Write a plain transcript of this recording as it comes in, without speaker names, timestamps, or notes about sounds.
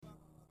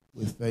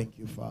We thank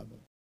you, Father.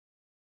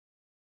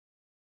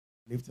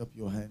 Lift up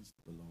your hands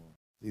to the Lord.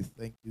 Say,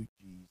 thank you,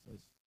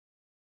 Jesus.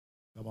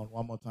 Come on,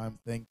 one more time.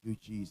 Thank you,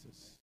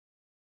 Jesus.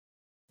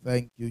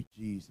 Thank you,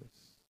 Jesus.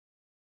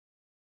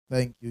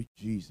 Thank you,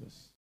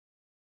 Jesus.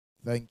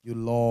 Thank you,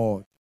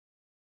 Lord.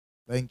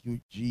 Thank you,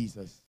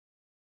 Jesus.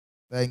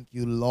 Thank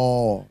you,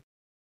 Lord.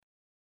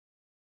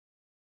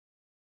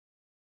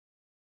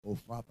 Oh,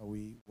 Father,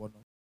 we want to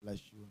bless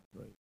you and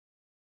pray.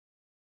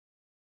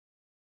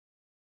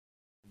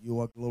 You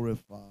are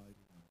glorified.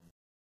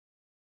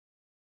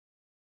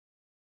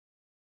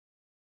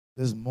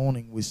 This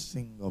morning we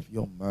sing of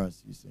your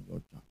mercies and your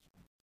judgment.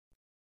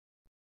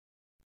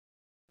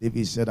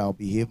 David said, I'll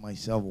behave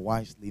myself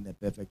wisely in a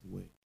perfect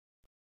way.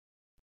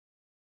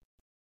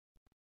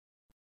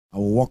 I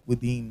will walk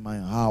within my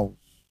house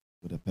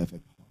with a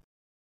perfect heart.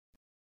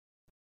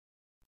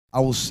 I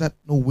will set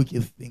no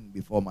wicked thing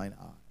before mine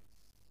eyes.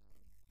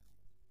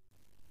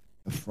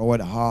 A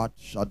froward heart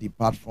shall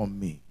depart from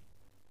me.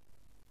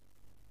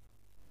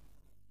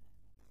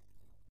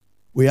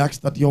 We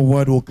ask that your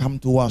word will come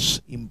to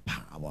us in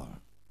power,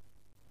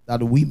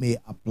 that we may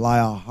apply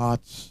our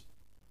hearts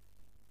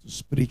to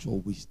spiritual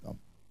wisdom.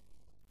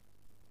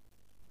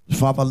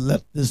 Father,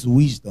 let this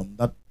wisdom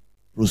that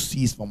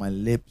proceeds from my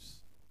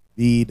lips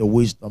be the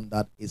wisdom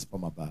that is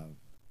from above,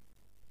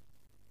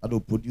 that will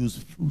produce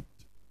fruit,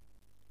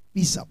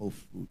 peaceable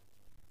fruit,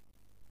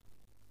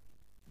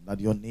 that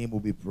your name will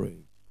be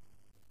praised.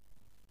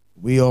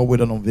 We all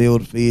with an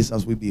unveiled face,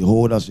 as we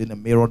behold us in the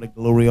mirror the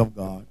glory of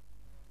God,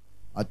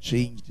 are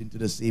changed into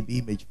the same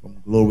image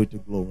from glory to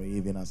glory,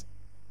 even as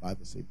by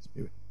the same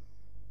Spirit.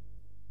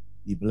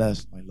 Be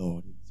blessed, my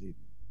Lord and Savior.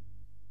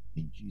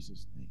 In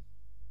Jesus' name.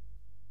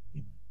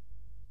 Amen.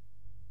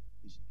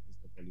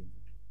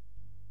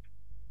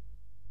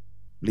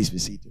 Please be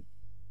seated.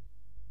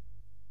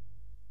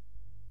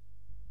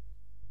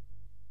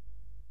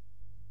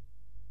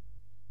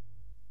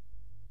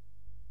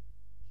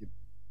 Keep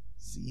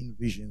seeing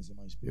visions in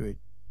my spirit.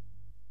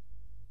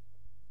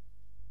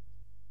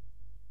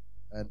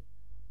 And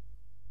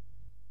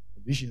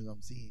the visions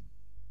I'm seeing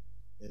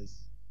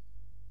is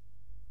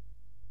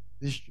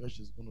this church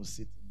is going to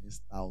sit in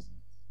this thousands.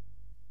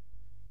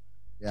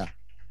 Yeah.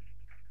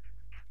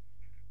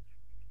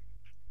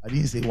 I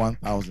didn't say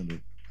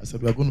 1,000. I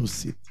said we are going to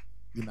sit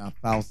in our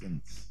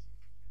thousands.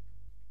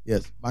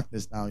 Yes, mark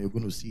this down. You're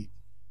going to see it.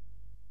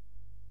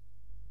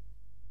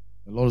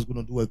 The Lord is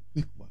going to do a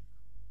quick work.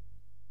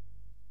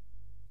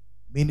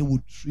 Many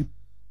will troop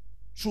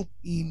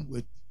in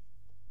with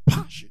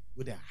passion,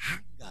 with a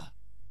hunger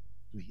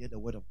to hear the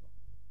word of God.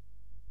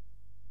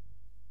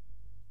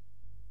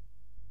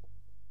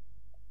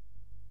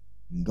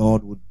 And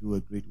God would do a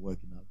great work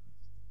in our midst.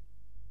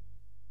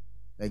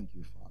 Thank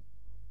you, Father.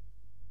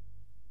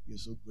 We are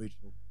so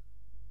grateful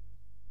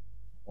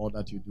for all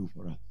that you do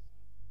for us.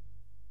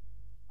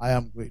 I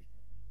am grateful.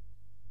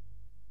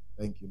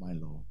 Thank you, my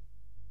Lord.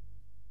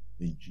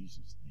 In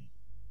Jesus' name.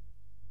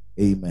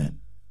 Amen.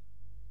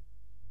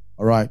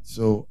 All right,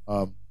 so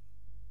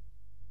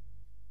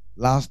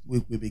last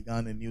week we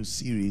began a new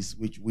series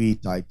which we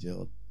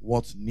titled,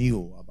 What's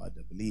New About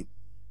the Believer?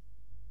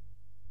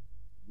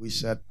 We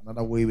said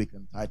another way we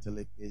can title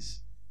it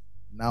is,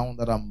 Now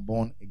That I'm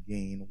Born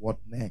Again, What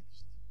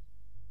Next?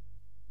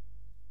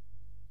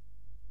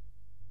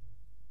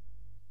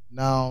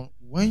 Now,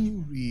 when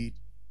you read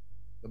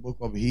the book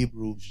of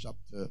Hebrews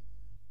chapter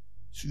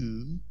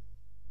 2,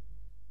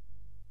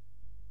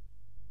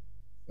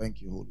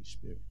 thank you, Holy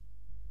Spirit.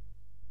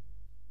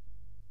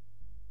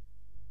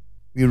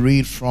 We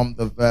read from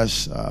the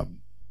verse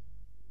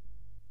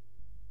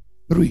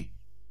 3.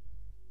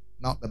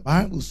 Now, the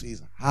Bible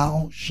says,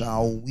 how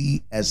shall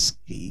we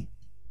escape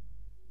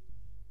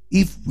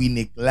if we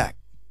neglect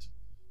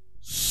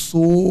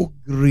so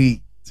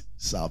great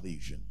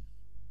salvation?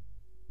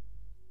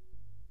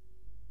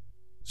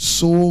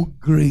 So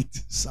great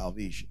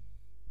salvation.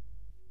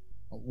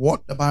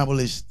 What the Bible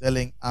is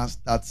telling us,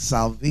 that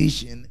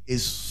salvation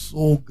is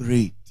so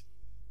great.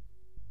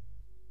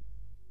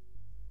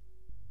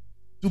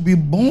 To be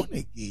born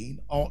again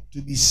or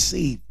to be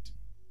saved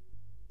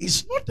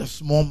is not a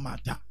small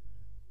matter.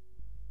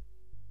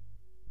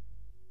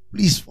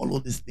 Please follow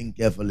this thing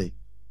carefully.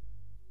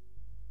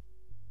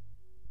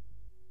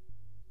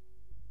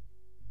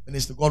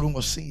 Minister Godwin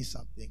was saying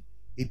something.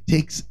 It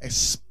takes a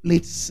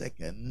split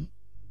second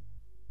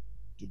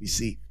to be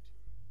saved,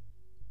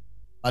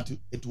 but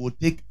it will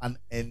take an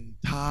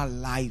entire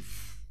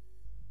life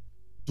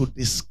to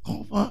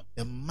discover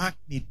the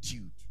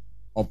magnitude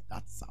of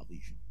that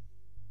salvation.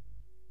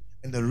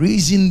 And the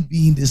reason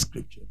being the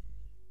scripture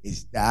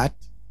is that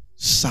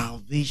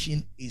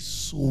salvation is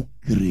so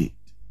great,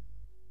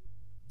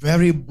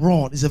 very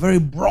broad. It's a very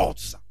broad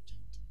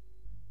subject.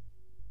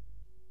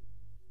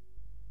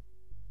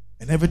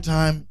 And every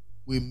time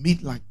we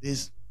meet like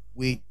this,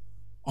 we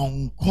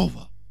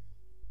uncover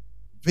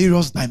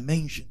various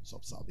dimensions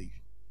of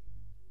salvation.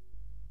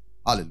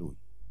 Hallelujah.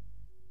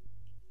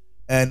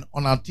 And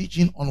on our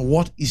teaching on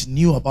what is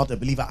new about the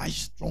believer, I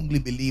strongly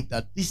believe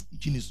that this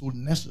teaching is so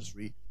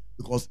necessary,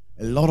 because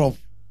a lot of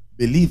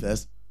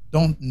believers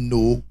don't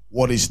know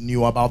what is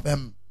new about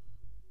them.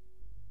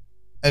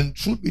 And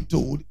truth be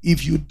told,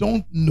 if you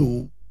don't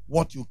know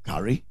what you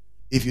carry,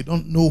 if you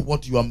don't know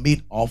what you are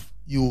made of,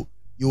 you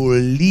will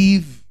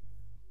live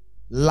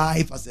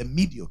life as a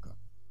mediocre.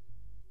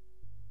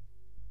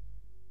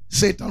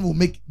 Satan will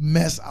make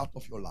mess out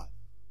of your life.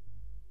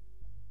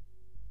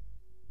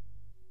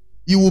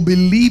 You will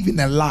believe in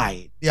a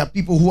lie. There are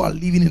people who are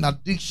living in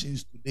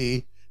addictions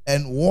today,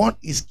 and what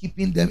is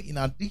keeping them in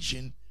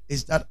addiction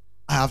is that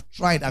I have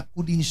tried, I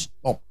couldn't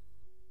stop.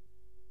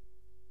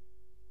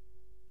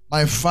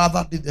 My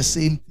father did the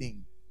same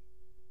thing.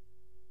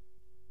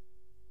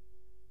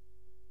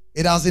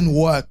 It doesn't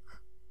work.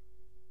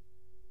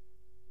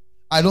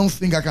 I don't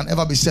think I can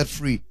ever be set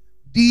free.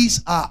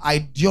 These are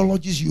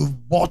ideologies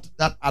you've bought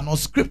that are not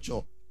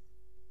scripture.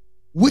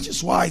 Which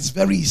is why it's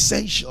very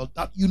essential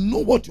that you know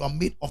what you are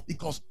made of,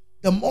 because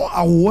the more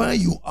aware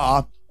you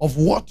are of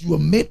what you are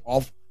made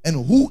of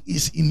and who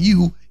is in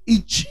you,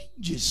 it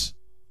changes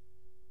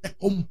the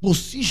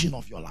composition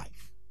of your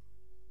life.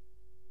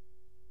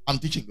 I'm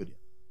teaching good here.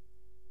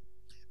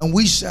 And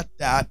we said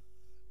that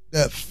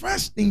the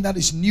first thing that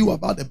is new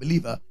about the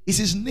believer is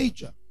his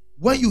nature.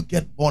 When you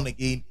get born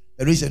again,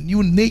 there is a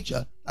new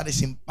nature that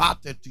is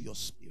imparted to your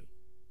spirit.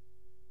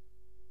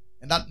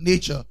 And that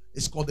nature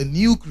is called the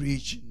new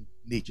creation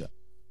nature.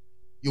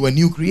 You are a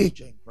new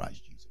creature in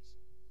Christ Jesus.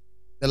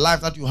 The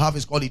life that you have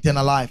is called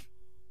eternal life.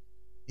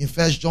 In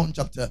 1 John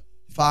chapter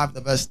 5,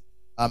 the verse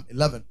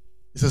 11,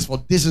 it says, "For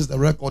this is the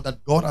record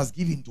that God has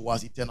given to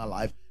us, eternal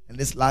life, and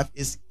this life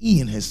is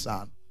in his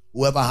Son.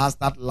 Whoever has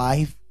that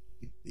life,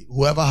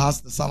 whoever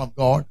has the Son of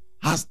God,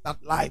 has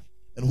that life.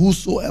 And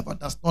whosoever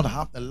does not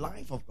have the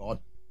life of God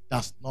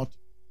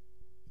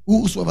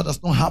whosoever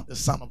does not have the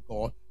Son of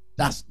God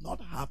does not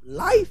have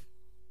life."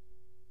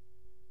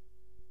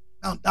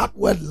 Now, that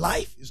word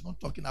life is not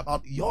talking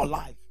about your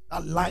life.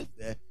 That life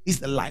there is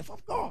the life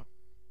of God.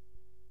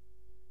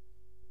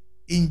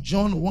 In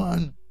John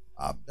 1,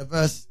 the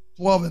verse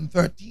 12 and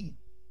 13,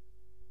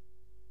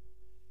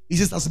 he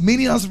says, "As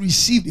many as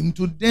received him,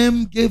 to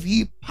them gave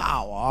he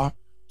power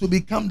to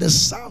become the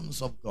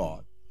sons of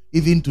God,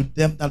 even to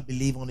them that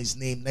believe on his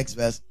name." Next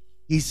verse,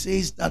 he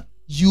says that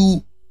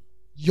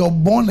your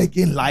born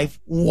again life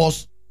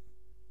was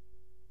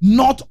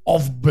not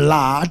of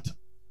blood,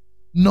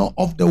 nor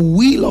of the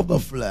will of the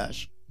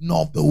flesh,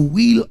 nor of the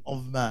will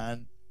of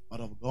man, but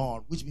of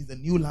God. Which means the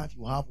new life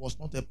you have was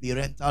not a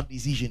parental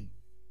decision.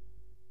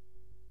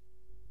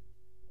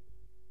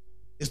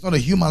 It's not a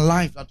human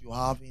life that you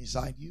have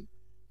inside you,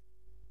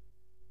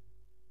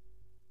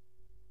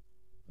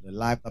 but a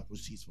life that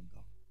proceeds from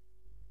God.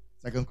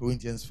 2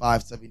 Corinthians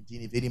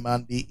 5:17, "If any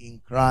man be in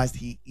Christ,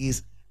 he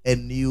is a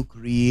new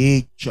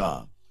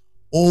creature.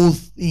 All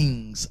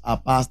things are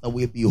passed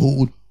away.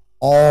 Behold,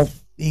 all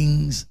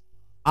things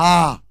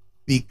are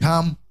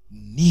become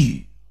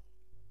new."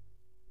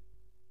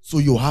 So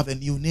you have a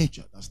new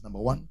nature. That's number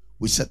one.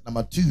 We said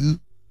number two,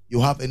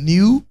 you have a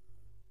new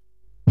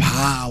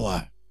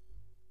power.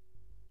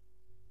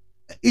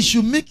 It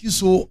should make you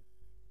so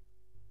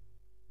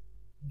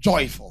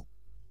joyful,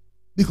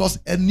 because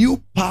a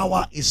new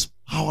power is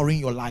powering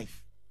your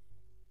life.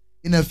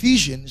 In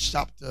Ephesians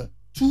chapter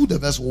 2, the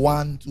verse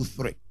 1 to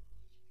 3,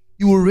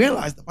 you will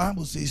realize the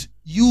Bible says,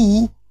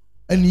 "You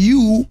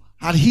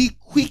had he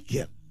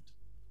quickened,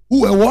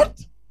 who were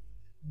what?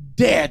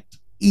 Dead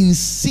in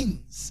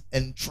sins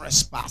and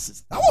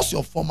trespasses." That was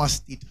your former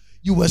state.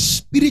 You were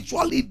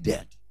spiritually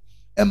dead.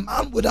 A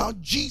man without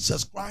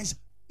Jesus Christ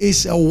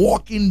is a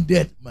walking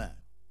dead man.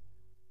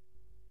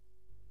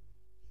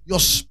 Your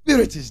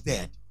spirit is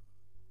dead.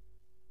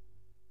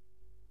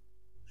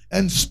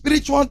 And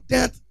spiritual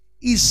death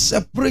is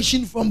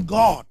separation from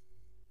God.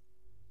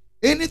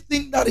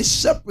 Anything that is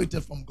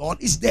separated from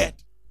God is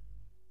dead.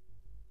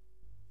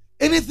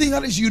 Anything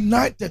that is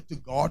united to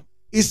God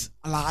is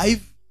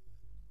alive.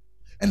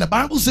 And the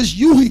Bible says,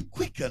 "You he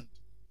quickened,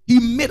 he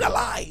made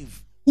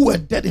alive, who were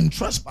dead in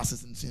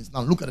trespasses and sins."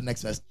 Now look at the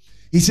next verse.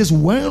 He says,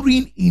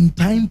 "Wherein in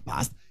time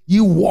past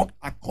you walked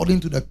according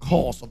to the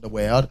course of the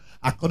world,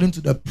 according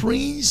to the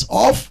prince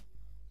of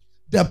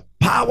the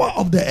power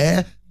of the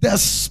air, the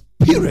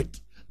spirit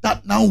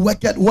that now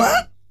worketh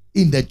where?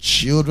 In the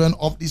children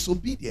of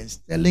disobedience,"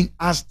 telling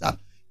us that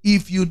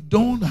if you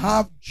don't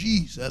have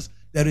Jesus,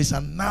 there is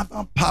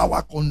another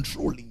power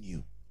controlling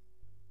you.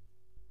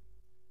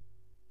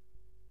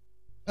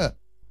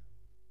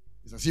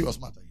 It's a serious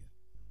matter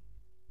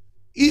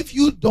here. If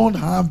you don't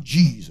have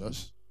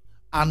Jesus,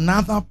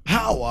 another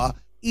power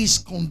is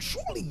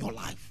controlling your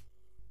life.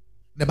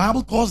 The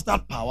Bible calls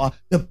that power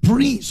the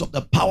prince of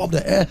the power of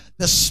the air,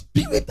 the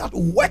spirit that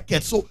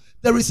worketh. So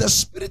there is a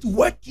spirit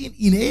working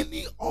in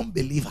any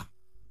unbeliever.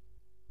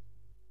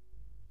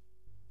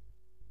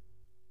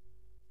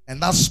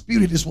 And that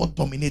spirit is what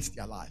dominates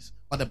their lives.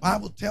 But the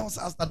Bible tells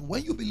us that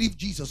when you believe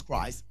Jesus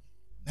Christ,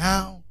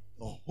 now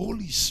the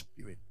Holy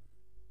Spirit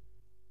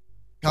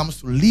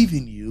comes to live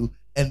in you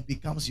and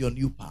becomes your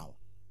new power.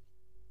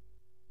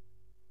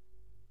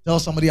 Tell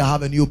somebody, "I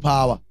have a new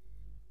power."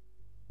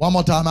 One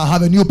more time, "I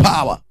have a new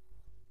power."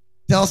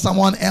 Tell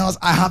someone else,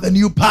 I have a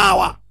new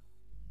power.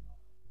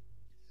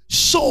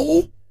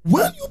 So,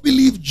 when you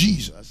believe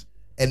Jesus,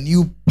 a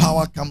new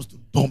power comes to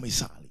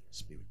domicile in your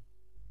spirit.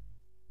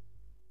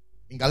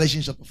 In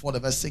Galatians chapter 4,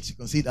 the verse 6, you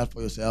can see that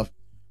for yourself.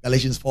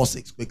 Galatians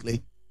 4:6,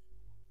 quickly.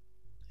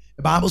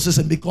 The Bible says,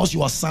 and because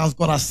you are sons,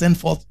 God has sent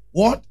forth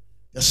what?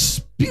 The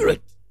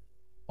Spirit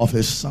of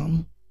His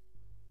Son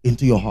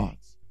into your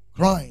hearts,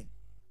 crying,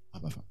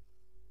 Abba Father.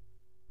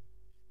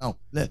 Now,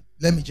 let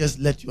me just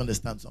let you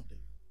understand something.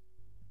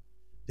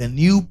 The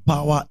new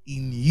power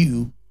in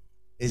you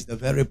is the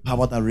very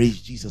power that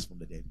raised Jesus from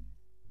the dead.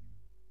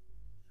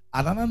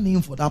 Another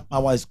name for that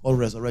power is called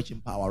resurrection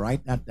power.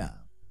 Write that down.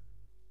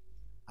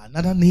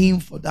 Another name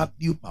for that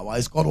new power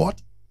is called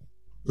what?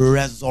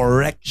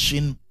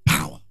 Resurrection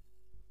power.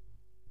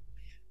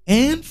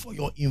 And for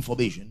your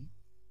information,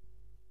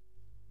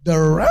 the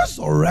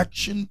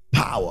resurrection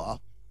power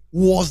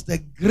was the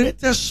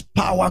greatest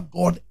power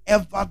God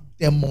ever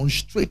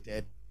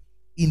demonstrated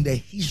in the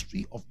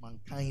history of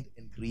mankind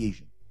and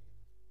creation.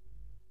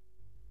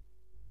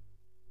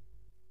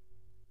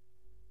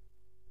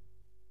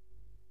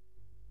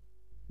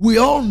 We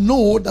all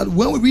know that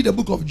when we read the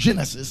book of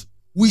Genesis,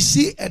 we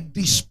see a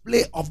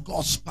display of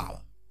God's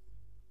power.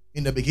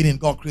 In the beginning,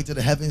 God created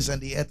the heavens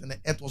and the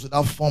earth was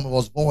without form, it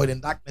was void,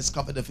 and darkness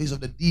covered the face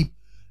of the deep,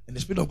 and the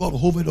Spirit of God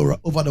hovered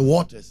over the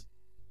waters.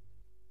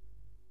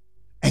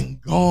 And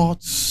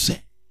God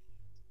said,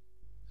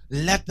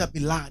 let there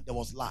be light. There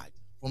was light.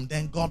 From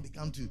then, God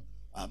began to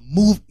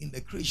move in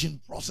the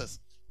creation process.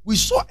 We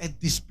saw a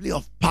display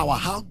of power,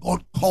 how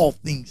God called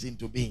things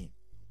into being.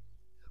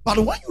 But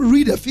when you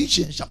read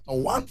Ephesians chapter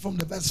 1 from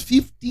the verse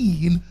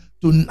 15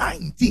 to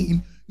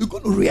 19, you're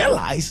going to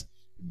realize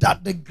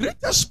that the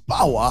greatest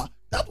power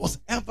that was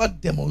ever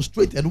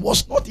demonstrated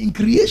was not in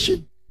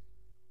creation.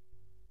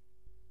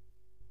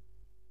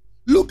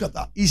 Look at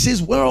that. He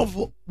says,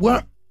 wherefore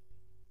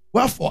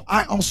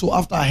I also,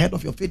 after I heard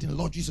of your faith in the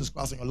Lord Jesus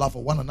Christ and your love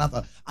for one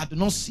another, I do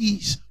not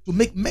cease to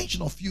make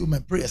mention of you in my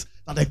prayers,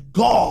 that the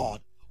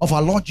God of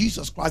our Lord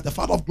Jesus Christ, the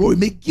Father of glory,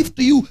 may give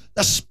to you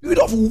the spirit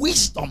of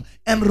wisdom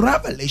and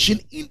revelation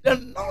in the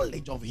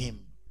knowledge of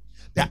Him.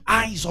 The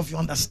eyes of your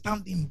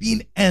understanding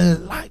being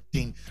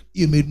enlightened,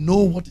 you may know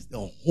what is the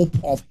hope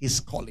of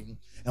His calling,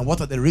 and what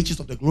are the riches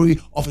of the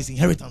glory of His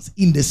inheritance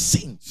in the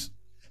saints,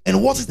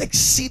 and what is the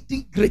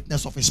exceeding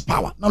greatness of His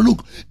power. Now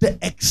look, the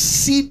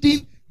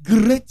exceeding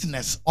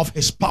greatness of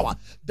His power.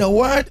 The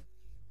word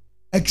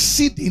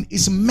exceeding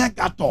is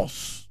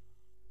megatos.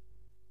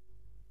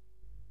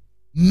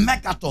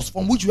 Megatos,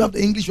 from which we have the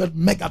English word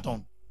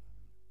megaton,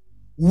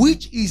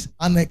 which is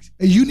a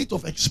unit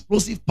of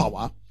explosive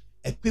power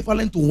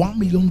equivalent to 1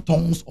 million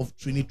tons of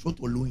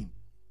trinitrotoluene.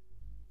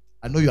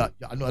 I know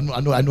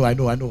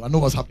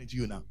what's happening to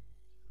you now.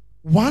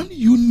 1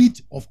 unit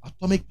of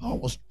atomic power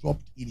was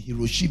dropped in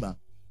Hiroshima,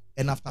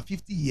 and after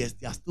 50 years,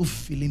 they are still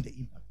feeling the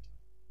impact.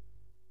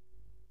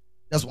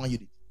 That's 1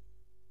 unit.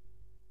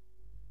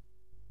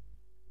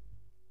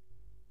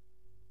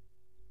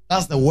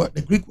 That's the word,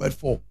 the Greek word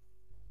for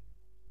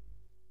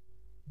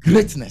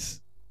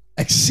greatness.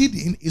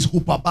 Exceeding is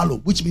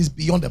hupabalo, which means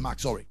beyond the mark.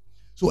 Sorry.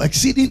 So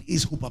exceeding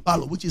is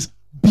hupabalo, which is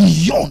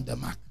beyond the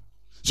mark.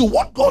 So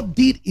what God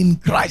did in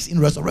Christ in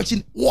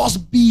resurrection was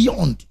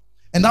beyond.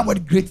 And that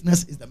word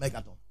greatness is the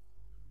megaton.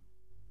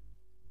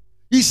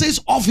 He says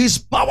of His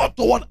power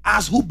toward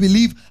us who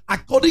believe,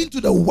 according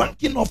to the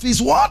working of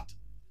His what?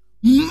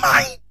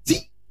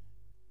 Mighty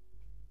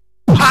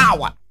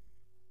power.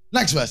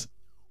 Next verse.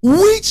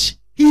 Which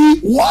He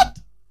what?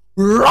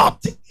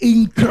 Wrought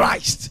in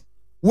Christ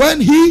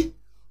when He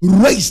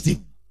raised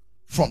Him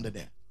from the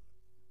dead.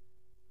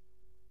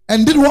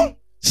 And did what?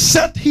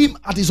 Set Him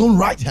at His own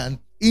right hand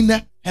in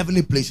the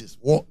heavenly places.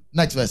 Well,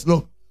 next verse.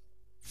 Look.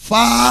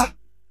 Far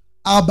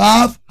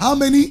above how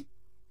many?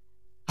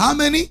 How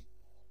many?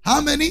 How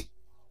many?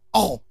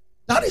 Oh,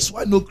 that is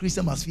why no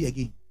Christian must fear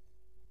again.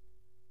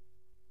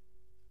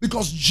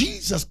 Because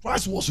Jesus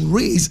Christ was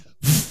raised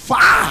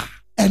far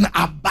and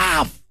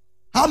above.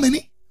 How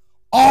many?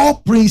 All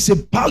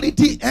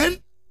principality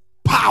and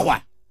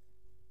power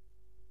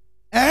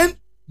and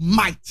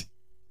might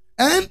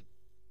and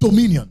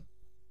dominion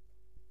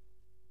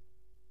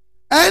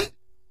and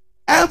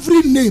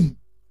every name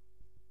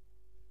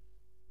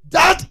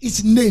that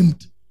is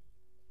named,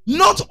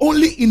 not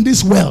only in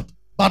this world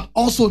but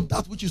also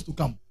that which is to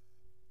come.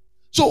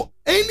 So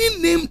any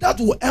name that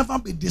will ever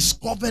be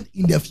discovered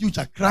in the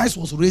future, Christ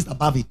was raised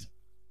above it.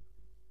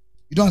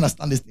 You don't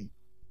understand this thing?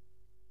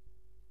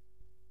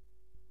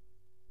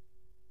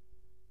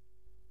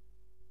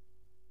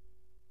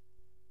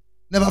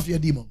 Never fear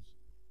demons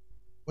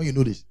when you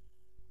know this.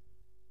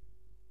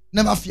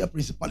 Never fear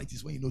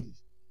principalities when you know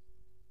this.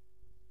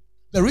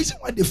 The reason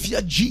why they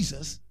fear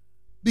Jesus,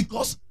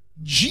 because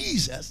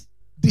Jesus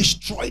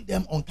destroyed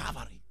them on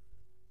Calvary.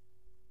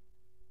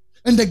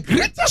 And the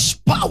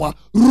greatest power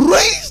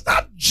raised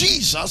up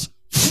Jesus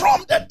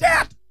from the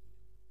dead.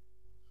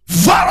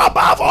 Far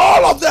above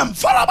all of them.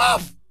 Far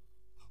above.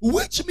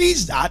 Which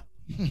means that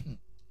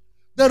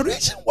the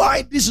reason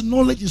why this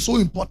knowledge is so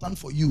important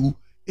for you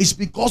It's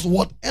because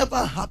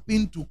whatever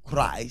happened to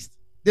Christ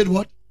did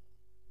what?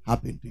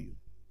 Happened to you.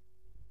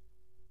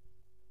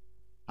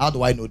 How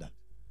do I know that?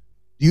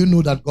 Do you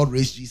know that God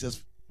raised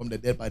Jesus from the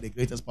dead by the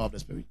greatest power of the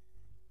Spirit?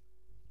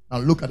 Now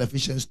look at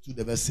Ephesians 2,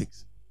 the verse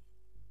 6.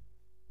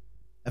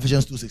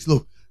 Ephesians 2, 6.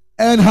 Look.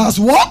 And has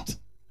what?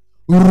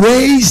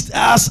 Raised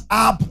us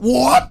up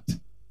what?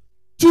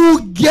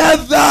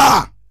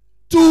 Together.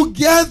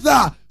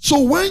 Together.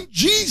 So when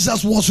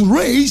Jesus was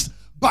raised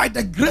by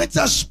the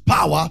greatest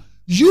power,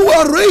 you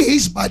were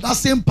raised by that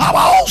same power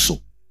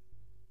also.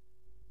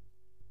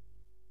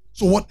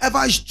 So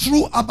whatever is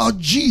true about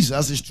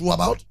Jesus is true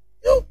about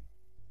you.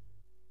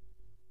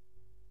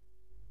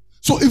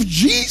 So if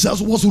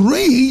Jesus was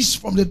raised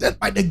from the dead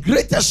by the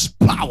greatest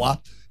power,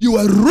 you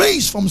were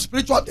raised from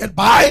spiritual death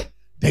by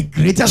the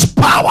greatest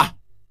power.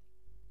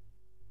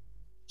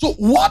 So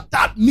what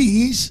that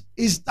means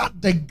is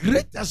that the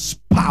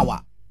greatest power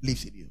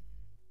lives in you.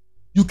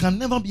 You can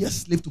never be a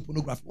slave to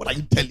pornography. What are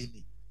you telling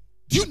me?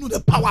 Do you know the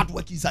power at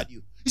work inside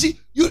you? You see,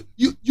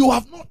 you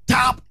have not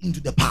tapped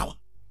into the power.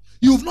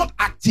 You have not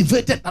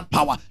activated that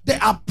power.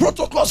 There are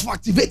protocols for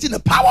activating the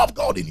power of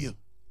God in you.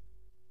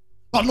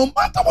 But no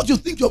matter what you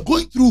think you're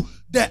going through,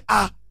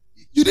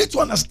 you need to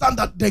understand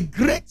that the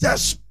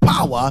greatest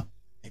power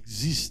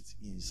exists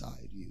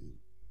inside you.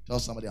 Tell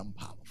somebody, I'm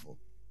powerful.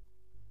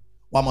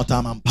 One more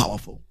time, I'm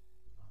powerful.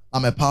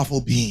 I'm a powerful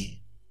being.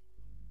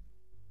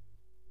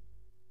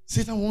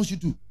 Satan wants you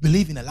to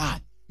believe in a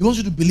lie. He wants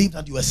you to believe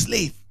that you're a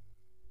slave.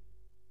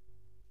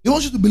 He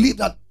wants you to believe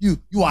that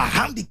you are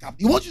handicapped.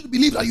 He wants you to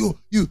believe that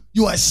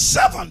you are a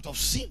servant of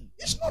sin.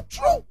 It's not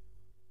true.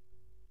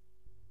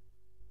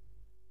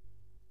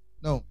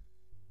 No.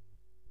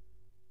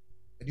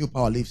 A new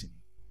power lives in you.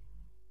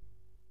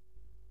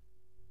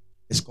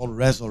 It's called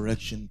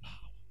resurrection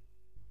power.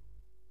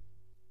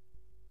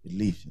 It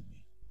lives in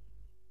me.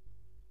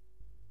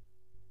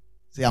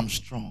 Say, I'm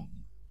strong.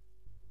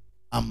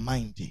 I'm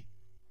mighty.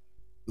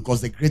 Because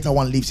the greater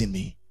one lives in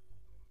me.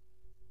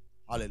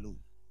 Hallelujah.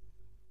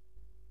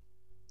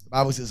 The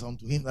Bible says,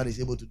 unto him that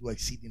is able to do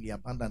exceedingly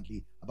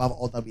abundantly above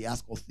all that we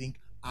ask or think,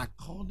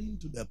 according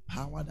to the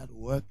power that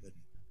worketh.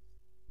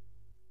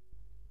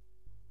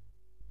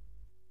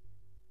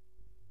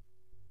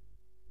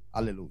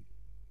 Hallelujah.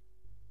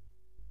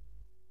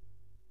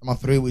 Number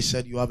 3, we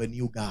said you have a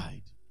new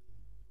guide.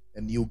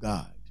 A new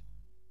guide.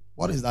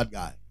 What is that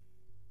guide?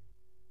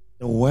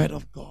 The Word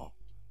of God.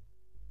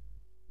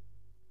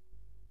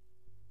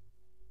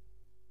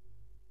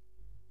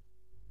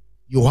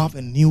 You have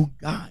a new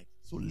guide.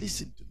 So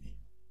listen to me.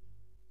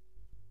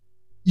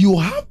 You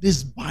have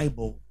this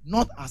Bible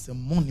not as a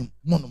monument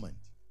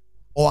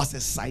or as a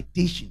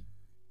citation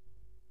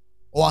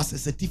or as a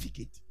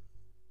certificate.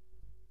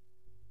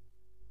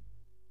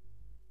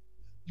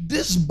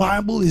 This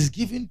Bible is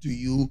given to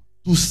you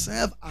to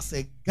serve as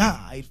a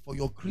guide for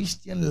your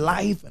Christian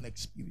life and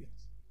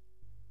experience.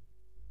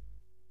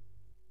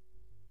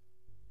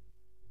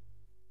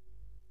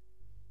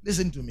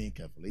 Listen to me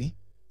carefully.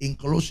 In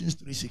Colossians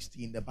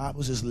 3:16, the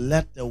Bible says,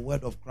 let the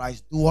word of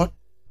Christ do what?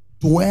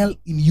 Dwell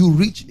in you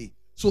richly.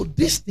 So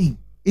this thing,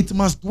 it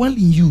must dwell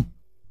in you.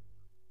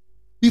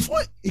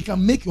 Before it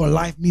can make your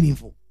life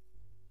meaningful,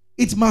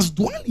 it must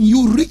dwell in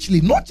you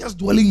richly. Not just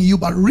dwelling in you,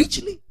 but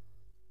richly.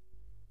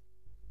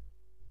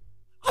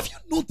 Have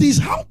you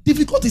noticed how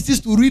difficult it is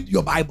to read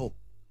your Bible?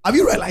 Have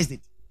you realized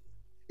it?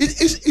 It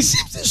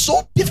seems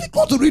so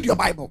difficult to read your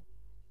Bible.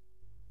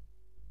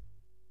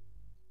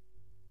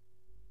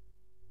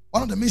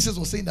 One of the ministers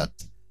was saying that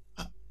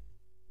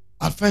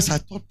at first I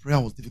thought prayer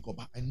was difficult,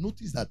 but I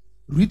noticed that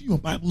reading your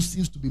Bible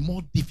seems to be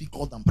more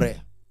difficult than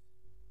prayer.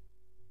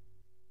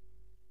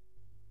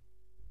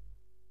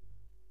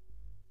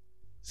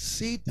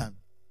 Satan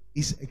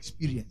is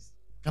experienced.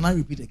 Can I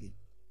repeat again?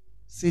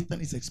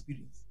 Satan is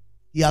experienced.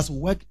 He has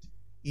worked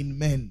in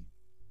men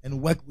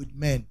and worked with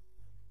men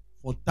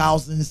for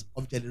thousands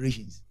of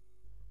generations.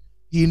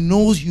 He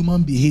knows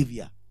human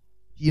behavior.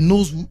 He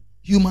knows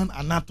human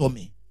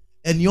anatomy.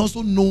 And he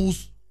also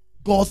knows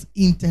God's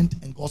intent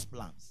and God's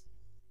plans.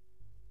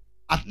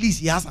 At least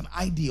he has an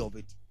idea of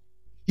it.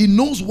 He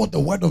knows what the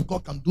word of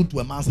God can do to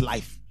a man's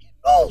life. He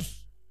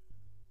knows.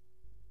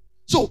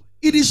 So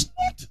it is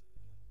not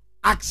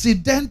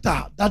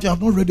accidental that you have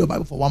not read your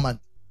Bible for 1 month.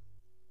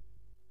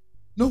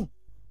 No.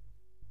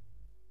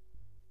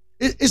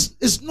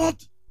 It's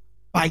not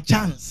by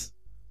chance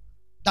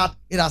that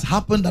it has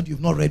happened that you've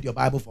not read your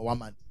Bible for 1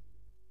 month.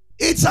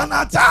 It's an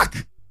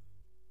attack.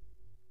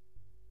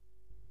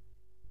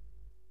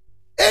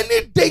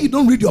 Any day you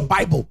don't read your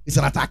Bible, it's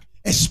an attack.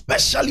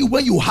 Especially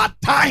when you had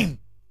time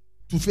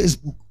to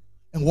Facebook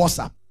and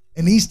WhatsApp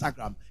and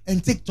Instagram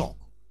and TikTok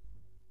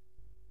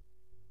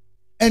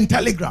and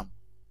Telegram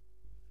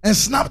and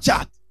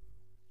Snapchat.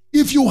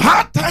 If you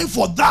had time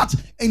for that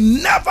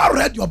and never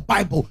read your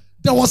Bible,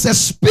 there was a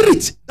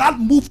spirit that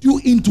moved you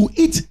into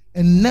it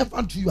and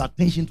never drew your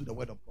attention to the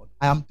word of God.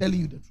 I am telling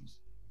you the truth.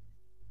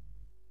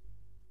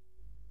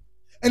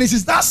 And it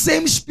is that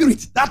same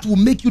spirit that will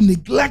make you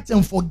neglect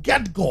and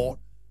forget God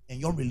and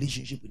your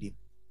relationship with him.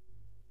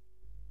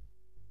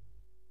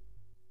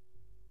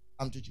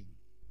 I'm teaching you.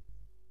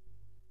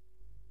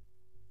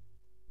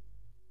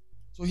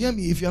 So hear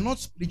me, if you are not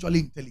spiritually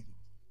intelligent,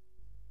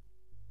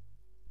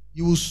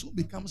 you will soon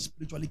become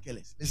spiritually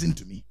careless. Listen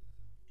to me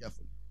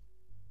carefully.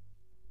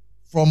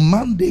 From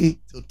Monday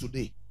till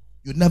today,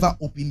 you never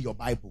open your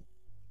Bible.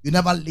 You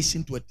never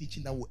listen to a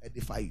teaching that will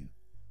edify you.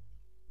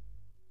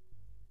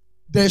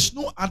 There's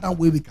no other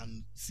way we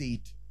can say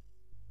it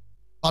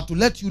but to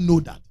let you know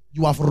that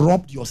you have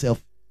robbed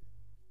yourself.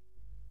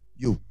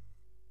 You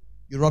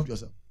robbed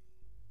yourself.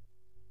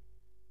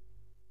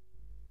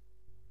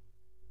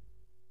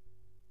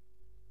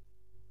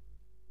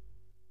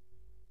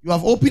 You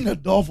have opened a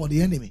door for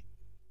the enemy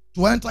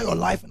to enter your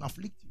life and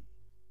afflict you.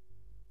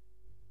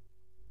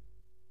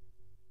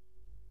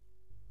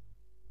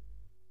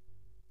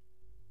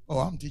 Oh,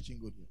 I'm teaching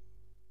good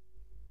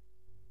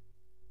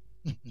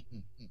here.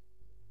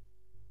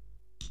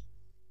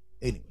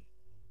 Anyway,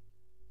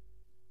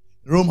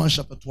 Romans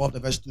chapter 12, the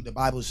verse 2, the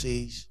Bible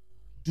says,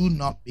 do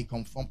not be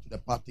conformed to the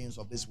patterns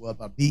of this world,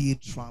 but be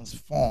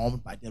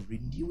transformed by the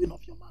renewing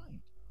of your mind.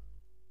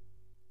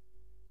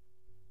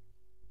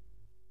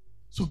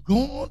 So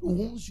God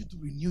wants you to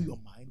renew your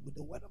mind with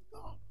the word of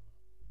God.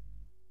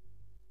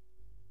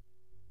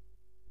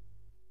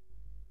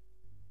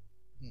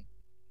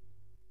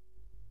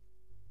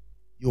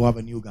 You have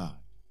a new God.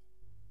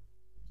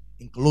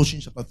 In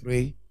Colossians chapter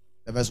 3,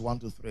 the verse 1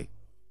 to 3.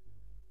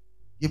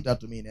 Give that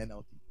to me in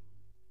NLT.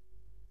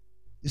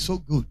 It's so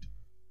good.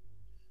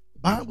 The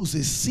Bible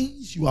says,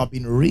 since you have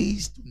been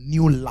raised to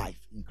new life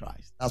in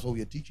Christ. That's what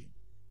we are teaching.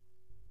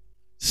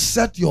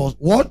 Set your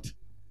what?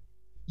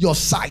 Your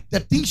sight. The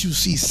things you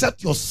see.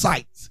 Set your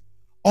sight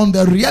on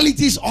the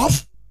realities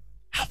of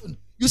heaven.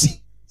 You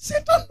see,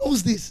 Satan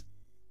knows this.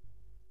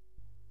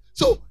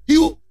 So he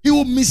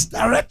will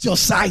misdirect your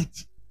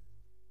sight.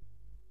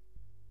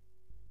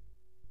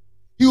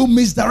 He will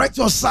misdirect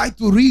your sight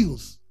to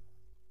reels.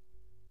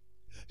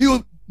 He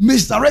will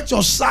misdirect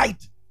your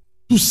sight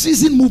to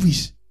season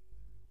movies.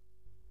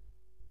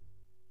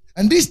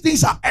 And these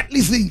things are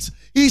earthly things.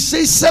 He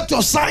says, set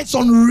your sights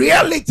on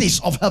realities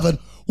of heaven,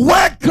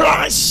 where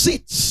Christ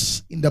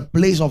sits in the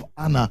place of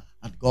honor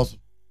at God's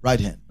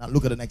right hand. Now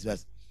look at the next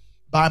verse.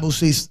 Bible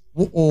says,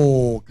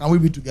 oh, can we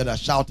be together?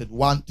 Shout it.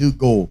 1, 2,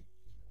 go.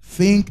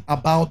 Think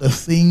about the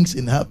things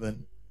in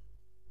heaven,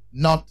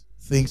 not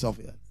things of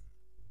earth.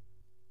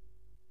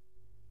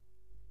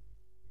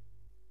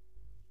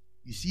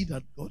 You see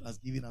that God has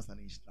given us an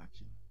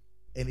instruction,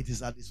 and it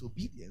is our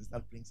disobedience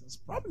that brings us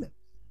problems.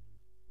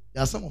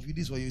 There are some of you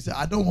this way, you say,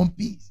 I don't want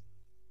peace.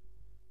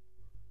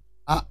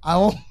 I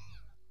want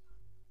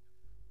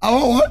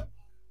what?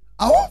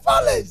 I want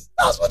violence.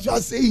 That's what you are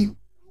saying.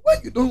 When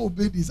you don't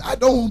obey this, I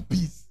don't want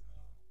peace.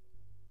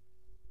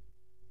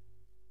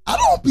 I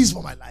don't want peace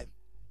for my life.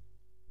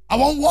 I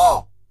want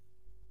war.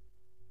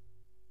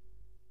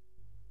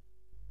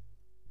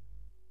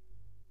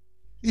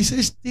 He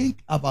says,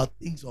 think about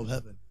things of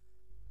heaven.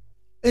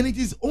 And it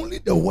is only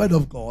the word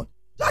of God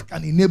that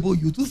can enable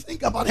you to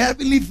think about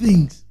heavenly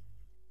things.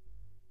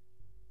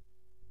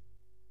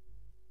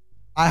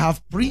 I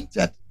have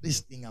printed this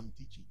thing I'm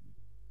teaching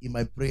you in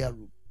my prayer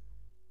room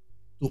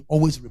to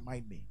always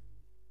remind me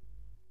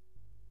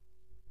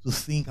to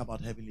think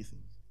about heavenly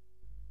things.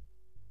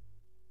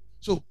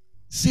 So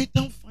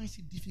Satan finds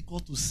it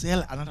difficult to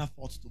sell another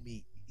thought to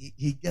me.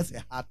 He gets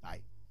a hard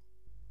time.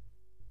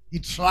 He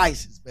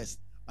tries his best,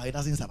 but he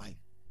doesn't survive.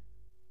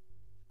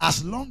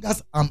 As long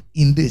as I'm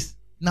in this,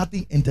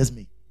 nothing enters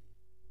me.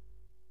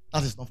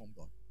 That is not from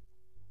God.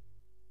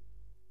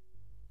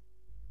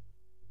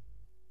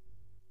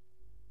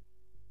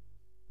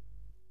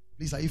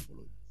 Please, are you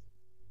following?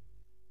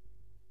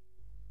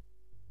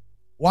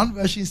 One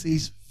version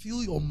says,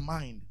 fill your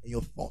mind and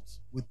your thoughts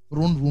with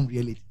throne room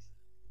realities.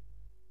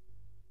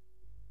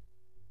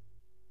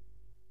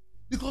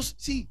 Because,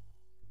 see,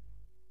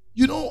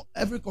 you know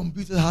every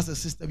computer has a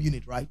system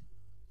unit, right?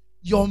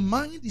 Your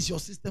mind is your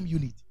system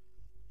unit.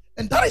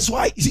 And that is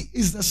why, you see,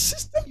 it's the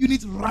system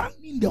unit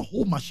running the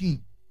whole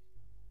machine.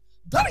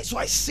 That is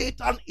why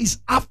Satan is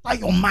after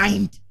your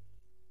mind.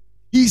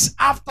 He's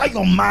after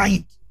your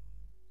mind.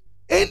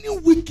 Any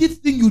wicked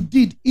thing you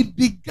did, it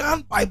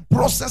began by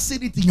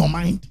processing it in your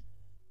mind.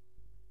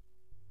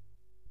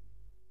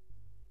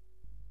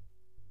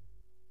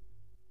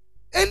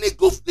 Any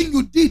good thing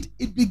you did,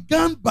 it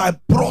began by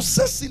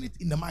processing it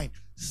in the mind.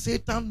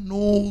 Satan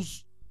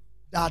knows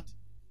that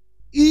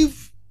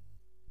if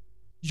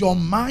your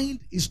mind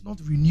is not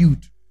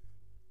renewed,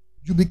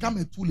 you become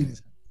a tool in his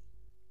hand.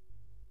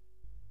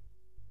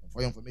 And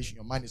for your information,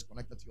 your mind is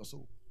connected to your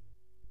soul.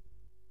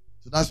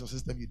 So that's your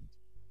system unit.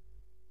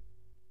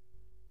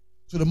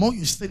 So the more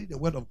you study the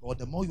word of God,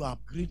 the more you are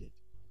upgraded.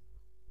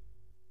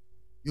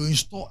 You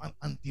install an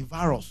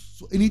antivirus.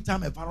 So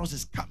anytime a virus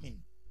is coming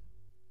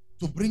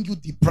to bring you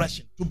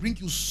depression, to bring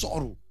you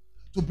sorrow,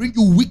 to bring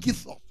you wicked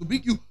thoughts, to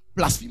bring you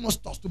blasphemous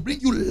thoughts, to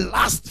bring you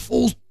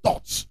lustful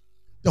thoughts,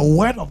 the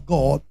word of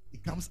God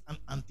becomes an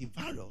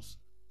antivirus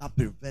that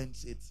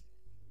prevents it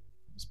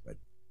from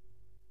spreading.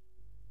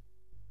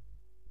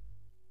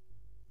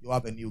 You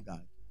have a new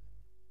God.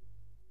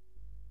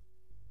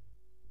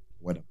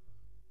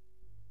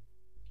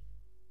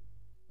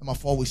 Number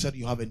 4, we said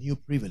you have a new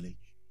privilege.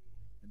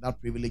 And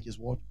that privilege is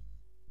what?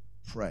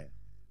 Prayer.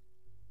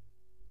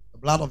 The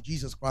blood of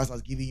Jesus Christ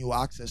has given you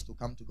access to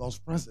come to God's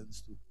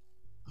presence, to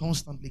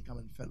constantly come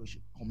in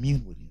fellowship,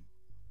 commune with Him.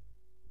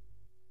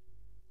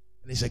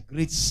 And it's a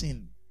great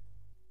sin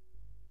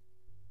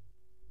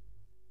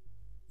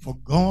for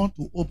God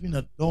to open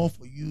a door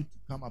for you to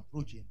come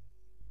approach Him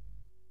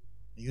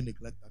and you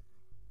neglect that.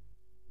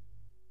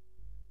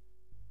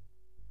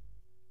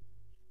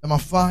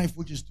 Number 5,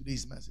 which is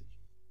today's message.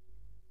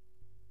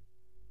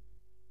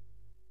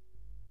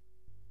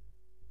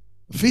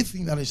 The fifth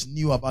thing that is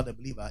new about the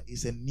believer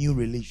is a new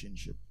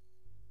relationship.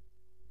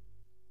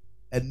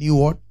 A new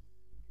what?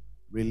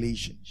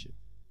 Relationship.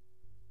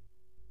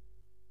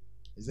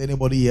 Is there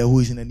anybody here who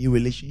is in a new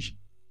relationship?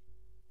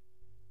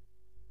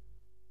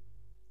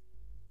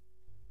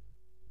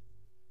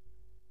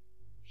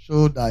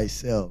 Show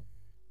thyself.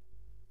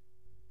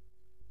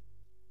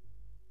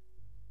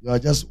 You are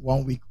just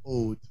 1 week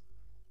old.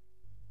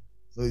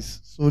 So it's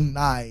so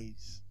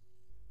nice.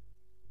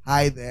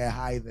 Hi there,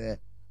 hi there.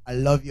 I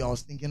love you. I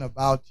was thinking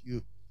about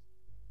you.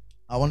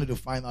 I wanted to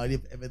find out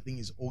if everything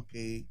is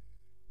okay.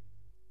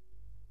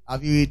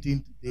 Have you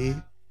eaten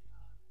today?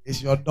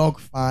 Is your dog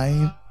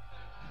fine?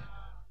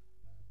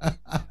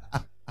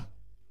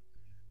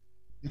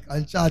 You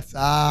can chat,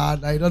 sir.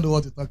 Now you don't know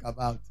what to talk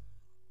about.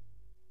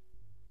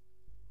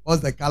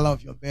 What's the color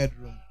of your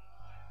bedroom?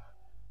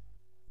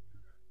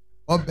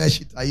 What bed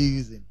sheet are you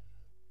using?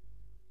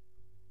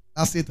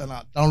 That's it. And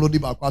download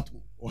it back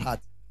to heart.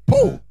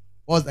 Oh,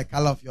 what's the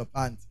color of your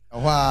pants?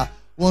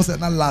 Once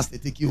and not last, they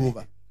take you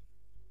over.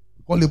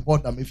 You call it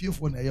boredom. If you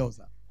phone a year,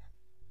 sir.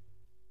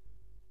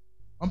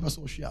 One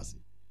person shares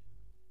it.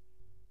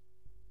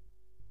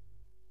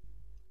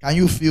 Can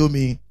you feel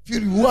me? Feel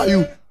me. Who are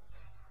you?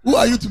 Who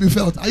are you to be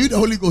felt? Are you the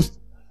Holy Ghost?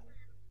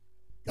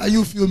 Can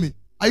you feel me?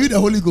 Are you the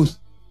Holy Ghost?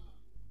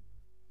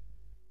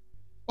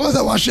 What's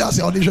the one share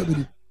say audition with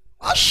you?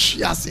 What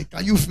share say?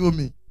 Can you feel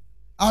me?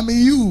 I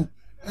mean you.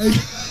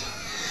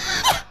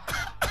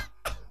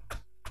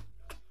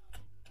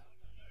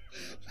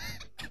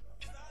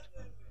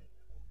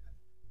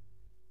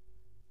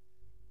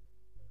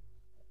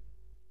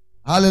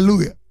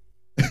 Hallelujah.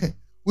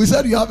 We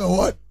said you have a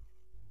what?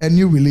 A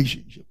new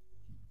relationship.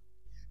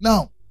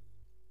 Now,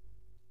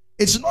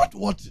 it's not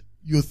what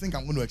you think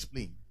I'm going to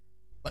explain,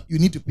 but you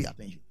need to pay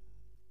attention.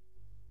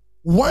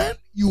 When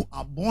you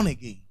are born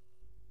again,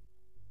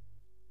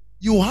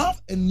 you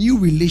have a new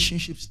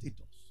relationship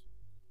status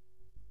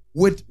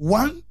with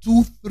 1,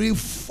 2, 3,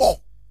 4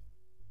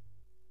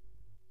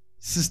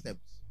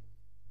 systems.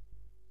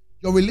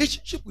 Your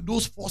relationship with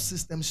those 4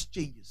 systems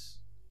changes.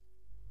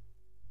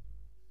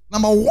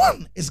 Number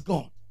 1 is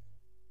God.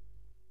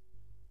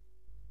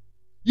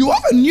 You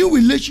have a new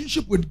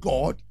relationship with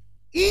God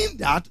in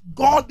that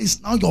God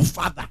is now your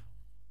father.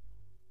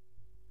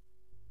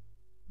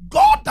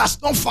 God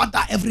does not father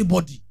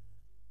everybody.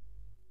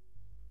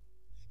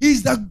 He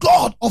is the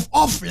God of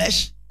all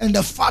flesh and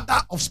the father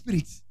of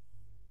spirits.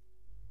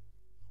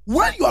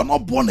 When you are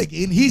not born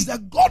again, He is the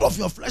God of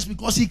your flesh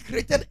because He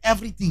created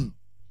everything.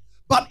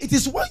 But it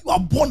is when you are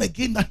born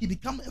again that He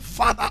becomes a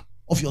father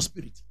of your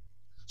spirit.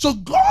 So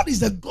God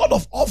is the God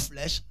of all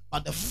flesh,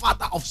 but the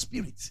father of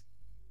spirits.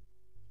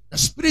 The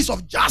spirits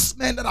of just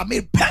men that are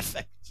made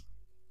perfect.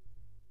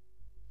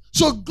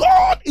 So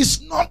God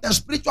is not the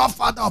spiritual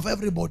father of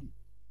everybody.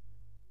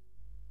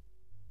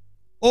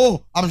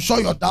 Oh, I'm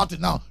sure you're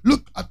doubting now.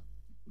 Look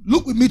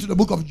with me to the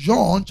book of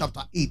John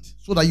chapter 8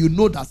 so that you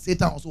know that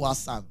Satan also has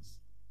sons.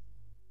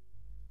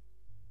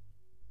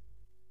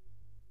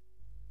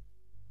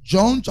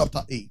 John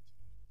chapter 8.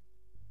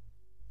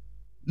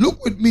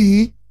 Look with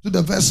me to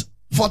the verse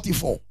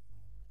 44.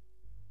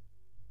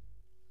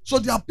 So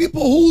there are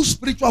people whose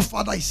spiritual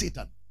father is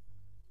Satan.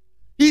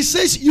 He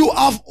says, you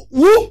have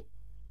who?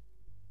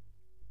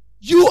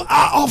 You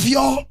are of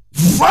your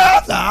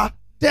father,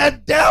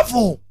 the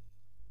devil.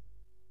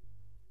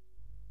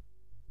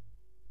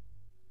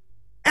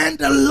 And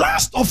the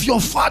last of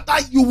your father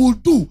you will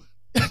do.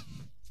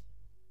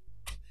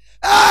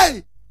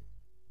 Hey!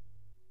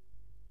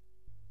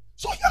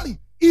 So hear me.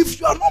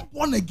 If you are not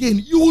born again,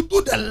 you will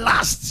do the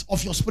last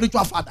of your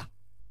spiritual father,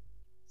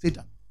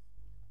 Satan.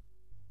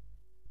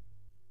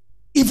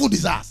 Evil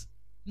desires.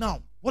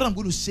 Now, what I'm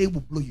going to say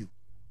will blow you.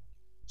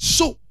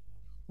 So,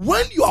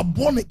 when you are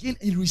born again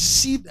and you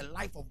receive the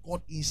life of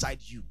God inside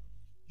you,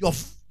 your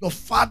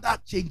father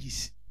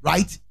changes,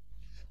 right?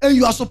 And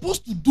you are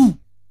supposed to do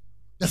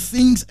the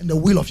things and the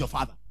will of your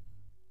father.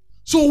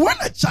 So when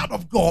a child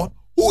of God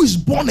who is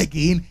born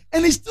again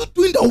and is still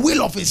doing the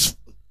will of his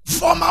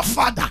former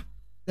father,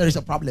 there is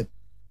a problem.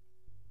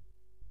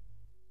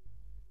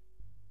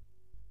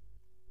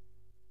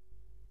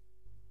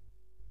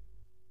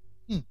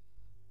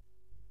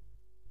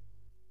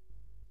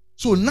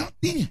 So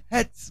nothing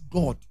hurts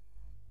God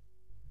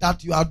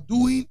that you are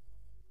doing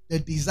the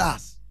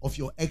desires of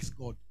your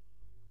ex-God.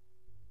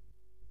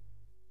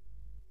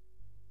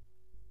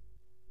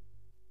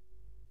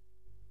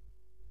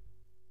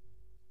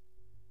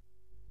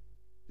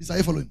 Are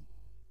you following?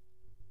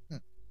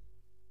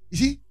 You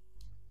see,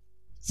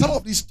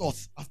 of these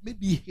thoughts have made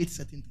me hate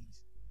certain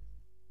things.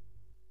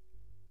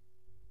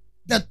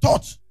 The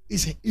thought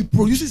it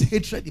produces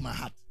hatred in my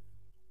heart.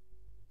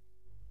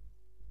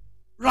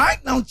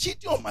 Right now,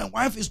 cheating on my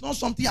wife is not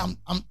something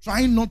I'm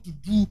trying not to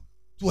do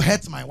to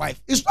hurt my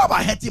wife. It's not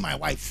about hurting my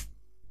wife.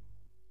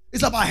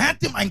 It's about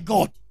hurting my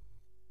God.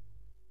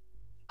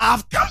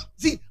 I've come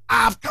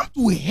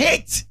to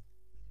hate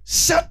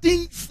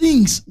certain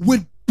things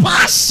with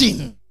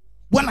passion.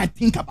 When I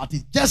think about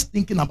it, just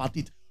thinking about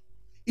it,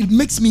 it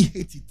makes me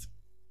hate it.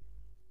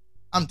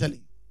 I'm telling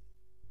you.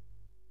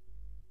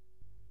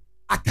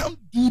 I can't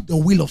do the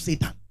will of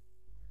Satan.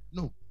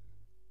 No.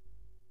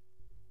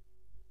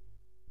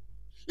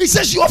 He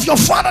says, you of your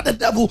father the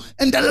devil,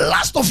 and the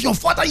last of your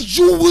father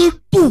you will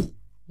do.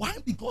 Why?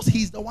 Because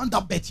he's the one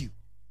that bet you.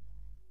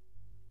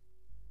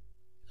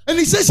 And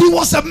he says he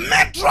was a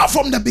murderer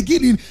from the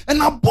beginning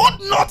and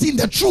abode not in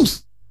the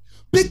truth.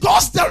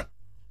 Because there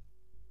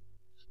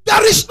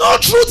is no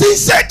truth in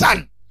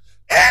Satan.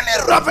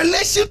 Any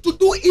revelation to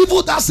do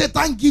evil that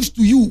Satan gives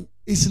to you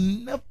is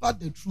never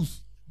the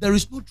truth. There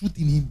is no truth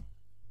in him.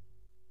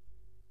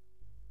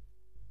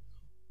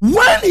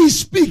 When he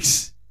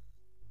speaks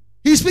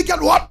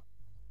what?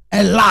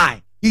 A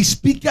lie. He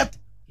speaketh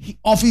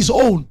of his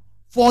own,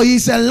 for he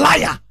is a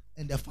liar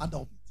and the father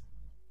of it.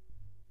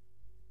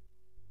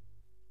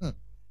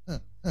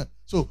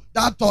 So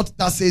that thought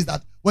that says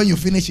that when you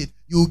finish it,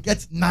 you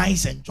get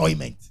nice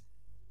enjoyment.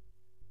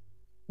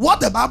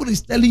 What the Bible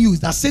is telling you is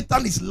that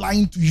Satan is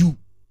lying to you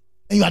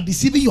and you are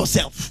deceiving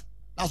yourself.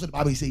 That's what the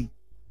Bible is saying.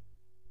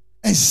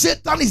 And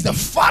Satan is the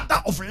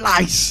father of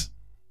lies.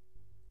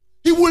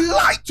 He will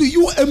lie to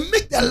you and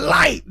make the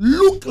lie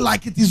look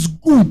like it is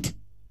good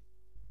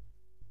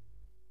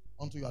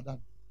until you are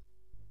done.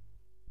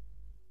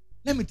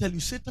 Let me tell you,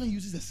 Satan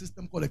uses a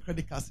system called a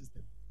credit card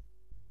system.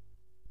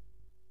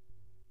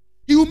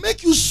 He will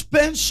make you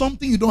spend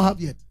something you don't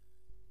have yet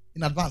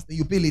in advance, then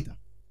you pay later.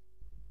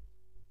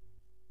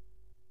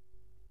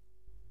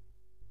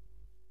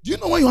 Do you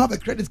know when you have a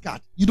credit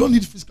card, you don't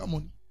need physical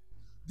money?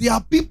 There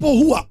are people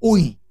who are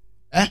owing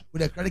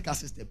with a credit card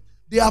system.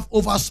 They have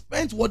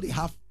overspent what they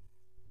have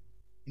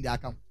in their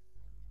account.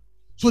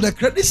 So the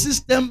credit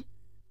system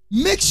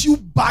makes you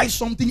buy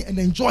something and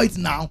enjoy it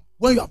now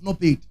when you have not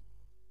paid.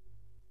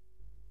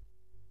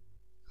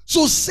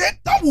 So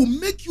Satan will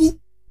make you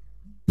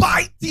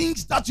buy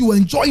things that you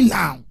enjoy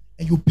now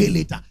and you pay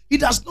later. He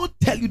does not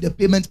tell you the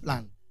payment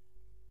plan.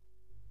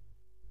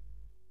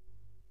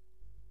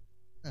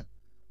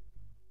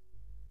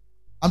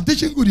 I'm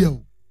teaching good here.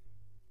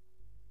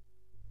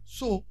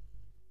 So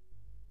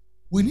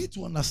we need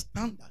to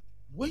understand that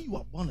when you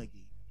are born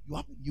again, you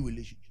have a new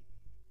relationship.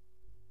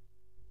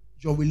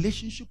 Your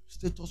relationship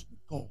status with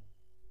God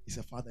is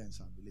a father and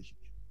son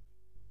relationship.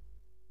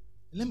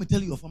 And let me tell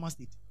you your former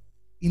state.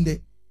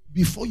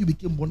 Before you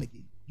became born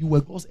again, you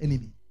were God's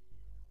enemy.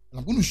 And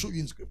I'm going to show you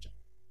in scripture.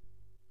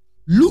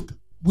 Look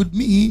with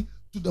me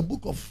to the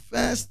book of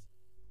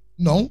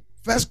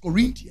 2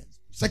 Corinthians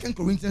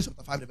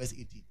chapter 5, verse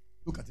 18.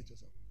 Look at it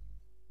yourself.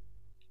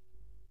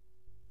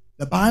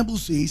 The Bible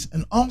says,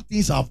 and all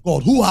things are of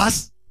God. Who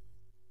has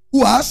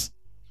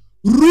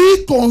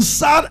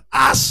reconciled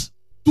us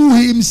to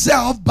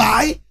himself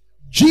by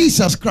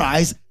Jesus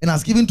Christ and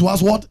has given to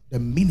us what? The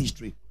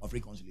ministry of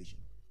reconciliation.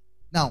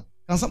 Now,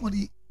 can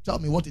somebody tell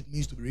me what it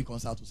means to be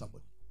reconciled to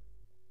somebody?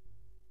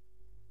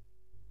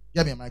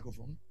 Give me a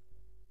microphone.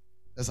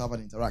 Let's have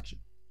an interaction.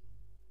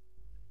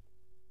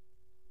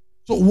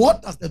 So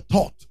what does the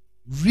thought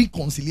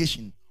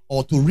reconciliation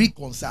or to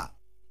reconcile,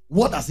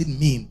 what does it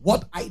mean?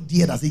 What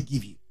idea does it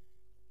give you?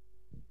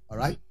 All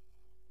right?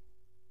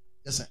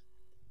 Yes, sir.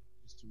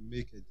 It's to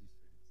make a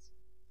difference.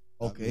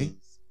 Okay.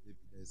 Maybe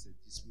there's a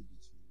dispute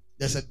between.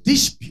 There's a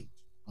dispute.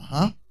 Then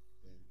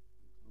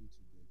you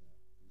come together,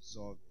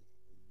 resolve it,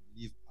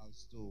 and live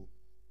as though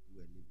you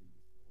were living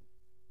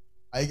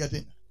before. Are you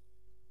getting that?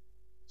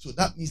 So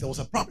that means there was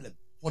a problem.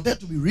 For there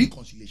to be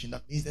reconciliation,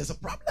 that means there's a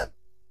problem.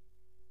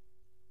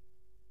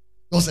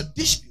 There was a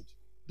dispute.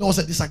 There was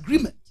a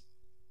disagreement.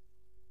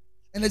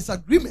 And the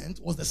disagreement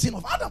was the sin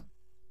of Adam.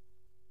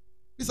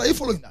 Please, are you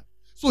following that?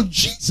 So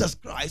Jesus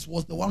Christ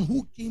was the one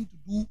who came to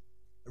do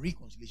a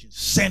reconciliation,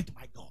 sent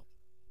by God.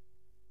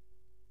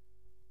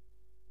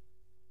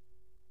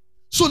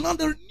 So now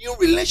the new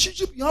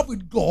relationship you have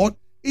with God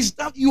is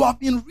that you have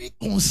been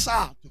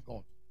reconciled to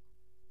God.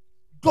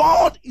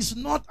 God is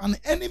not an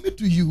enemy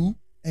to you,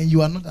 and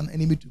you are not an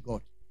enemy to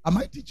God. Am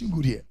I teaching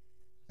good here?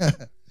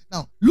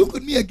 Now, look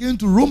with me again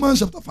to Romans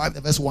chapter 5,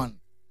 verse 1.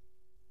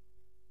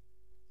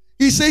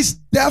 He says,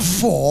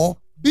 therefore,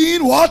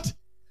 being what?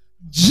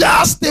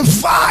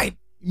 Justified.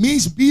 It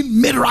means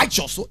being made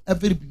righteous. So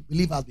every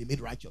believer has been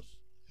made righteous.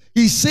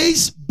 He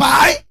says,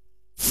 by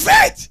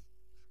faith.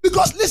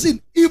 Because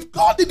listen, if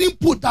God didn't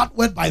put that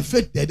word by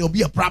faith there, there'll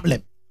be a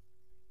problem.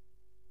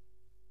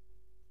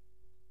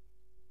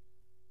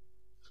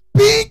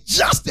 Being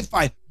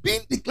justified,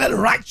 being declared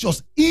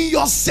righteous in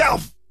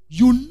yourself,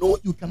 you know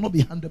you cannot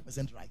be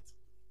 100% right.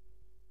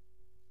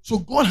 So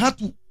God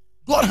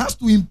has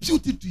to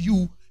impute it to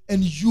you,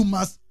 and you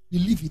must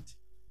believe it.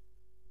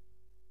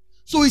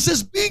 So he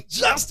says, being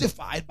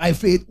justified by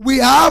faith, we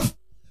have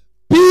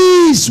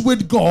peace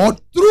with God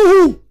through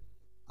who?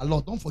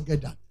 Allah. Don't forget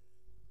that.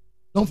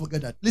 Don't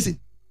forget that. Listen,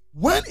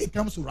 when it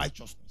comes to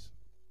righteousness,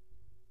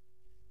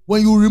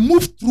 when you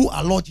remove through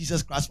our Lord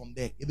Jesus Christ from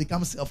there, it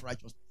becomes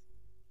self-righteousness.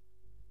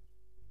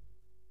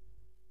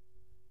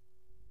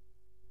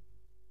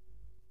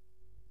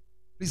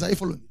 Please, are you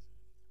following this?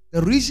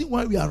 The reason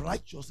why we are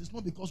righteous is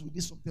not because we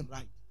did something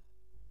right.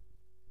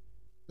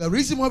 The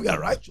reason why we are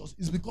righteous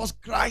is because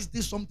Christ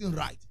did something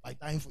right by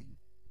dying for you.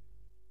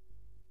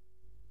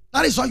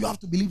 That is why you have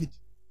to believe it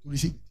to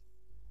receive it.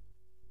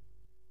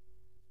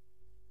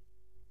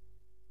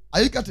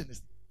 Are you getting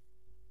this?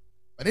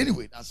 But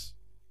anyway, that's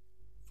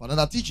for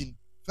another teaching.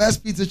 1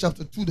 Peter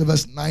chapter 2, the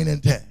verse 9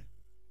 and 10.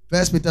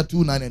 1 Peter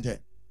 2, 9 and 10.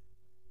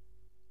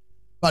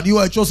 But you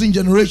are a chosen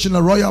generation,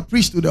 a royal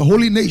priesthood, a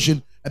holy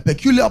nation, a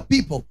peculiar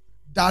people,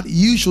 that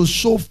you shall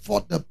show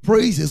forth the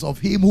praises of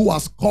him who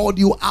has called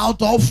you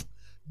out of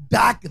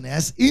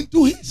darkness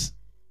into his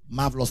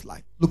marvelous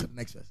light. Look at the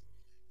next verse.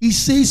 He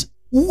says,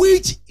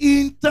 which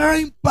in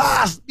time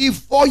past,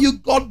 before you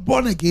got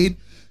born again,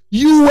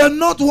 you were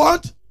not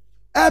what?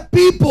 A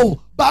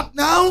people, but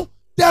now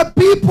the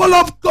people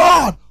of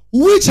God,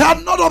 which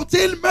had not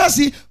obtained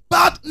mercy,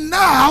 but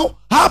now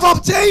have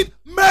obtained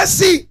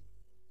mercy.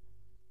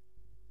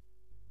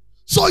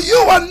 So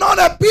you were not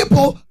a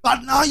people,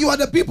 but now you are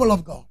the people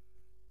of God.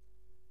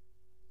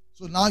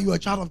 So now you are a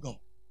child of God.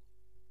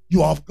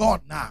 You are of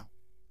God now.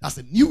 That's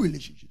a new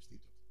relationship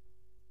status.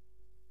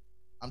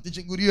 I'm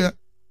teaching good here.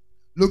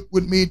 Look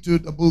with me to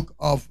the book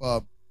of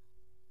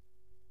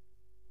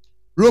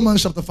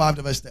Romans chapter 5,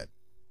 verse 10.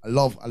 I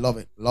love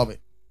it.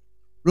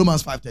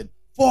 Romans 5:10.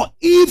 For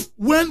if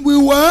when we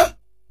were,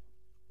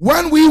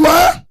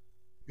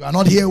 you are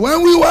not here,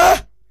 when we were,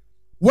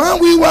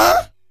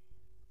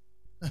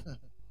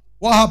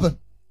 what happened?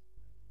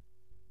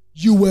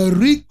 You were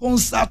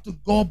reconciled to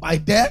God by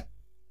death.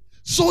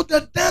 So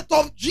the death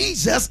of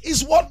Jesus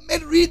is what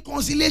made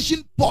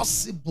reconciliation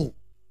possible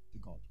to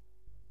God.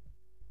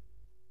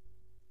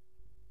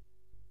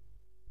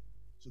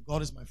 So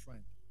God is my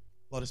friend.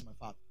 God is my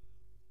Father.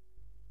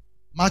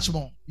 Much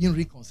more, being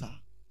reconciled,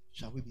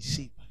 shall we be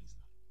saved by his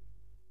life.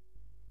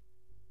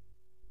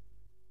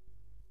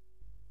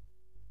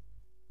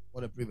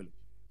 What a privilege.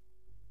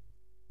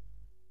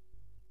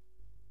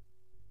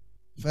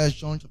 1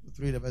 John chapter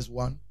 3, verse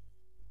 1.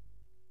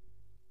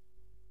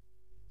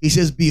 He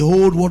says,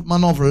 behold, what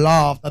manner of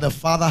love that the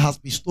Father has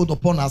bestowed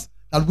upon us,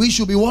 that we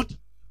should be what?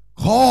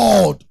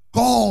 Called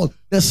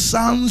the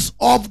sons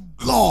of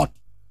God.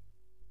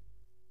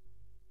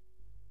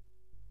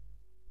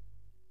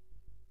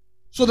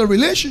 So the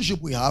relationship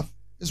we have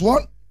is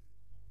what?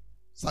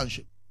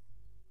 Sonship.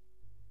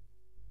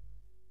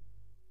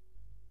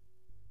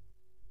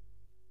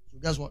 So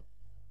guess what?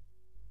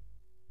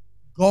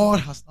 God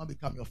has now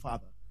become your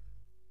father.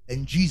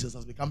 And Jesus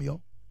has become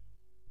your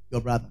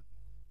brother.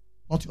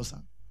 Not your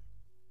son.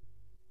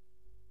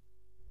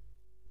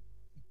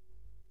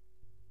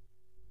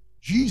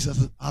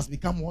 Jesus has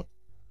become what?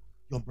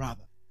 Your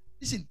brother.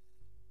 Listen,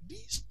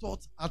 these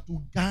thoughts are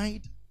to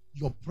guide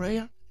your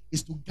prayer,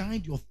 is to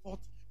guide your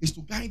thoughts, is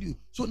to guide you.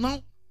 So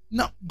now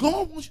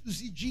God wants you to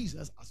see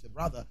Jesus as a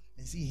brother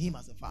and see him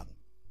as a father.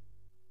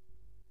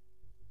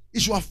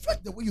 It should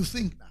affect the way you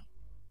think now.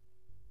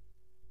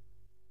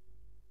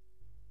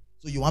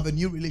 So you have a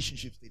new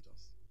relationship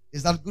status.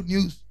 Is that good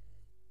news?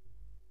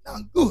 Now,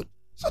 good.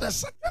 So the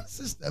second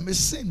system is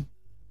sin.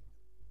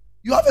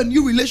 You have a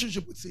new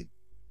relationship with sin.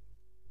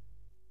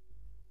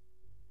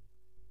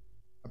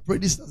 I pray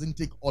this doesn't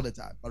take all the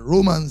time. But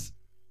Romans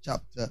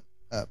chapter,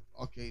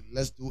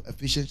 let's do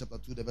Ephesians chapter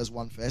 2, the verse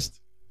 1 first.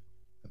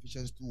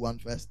 Ephesians 2, 1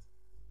 first.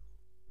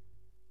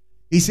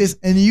 He says,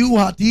 and you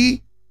had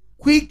he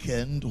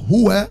quickened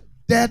who were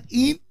dead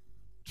in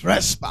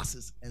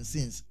trespasses and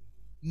sins.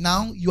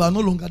 Now you are no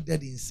longer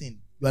dead in sin.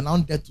 You are now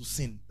dead to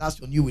sin. That's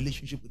your new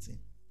relationship with sin.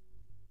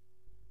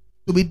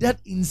 To be dead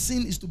in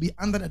sin is to be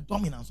under the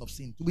dominance of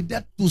sin. To be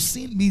dead to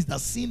sin means that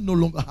sin no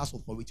longer has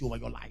authority over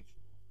your life.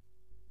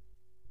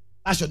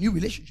 That's your new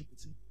relationship with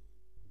sin.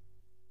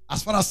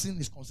 As far as sin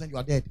is concerned, you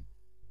are dead.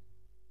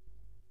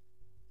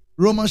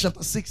 Romans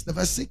chapter 6, the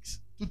verse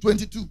 6 to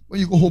 22. When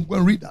you go home, go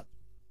and read that.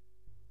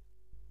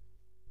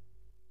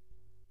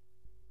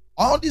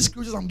 All these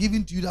scriptures I'm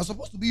giving to you, they're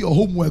supposed to be your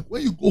homework.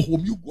 When you go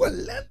home, you go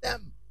and learn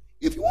them.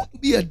 If you want to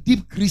be a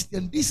deep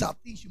Christian, these are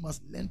things you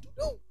must learn to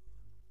do.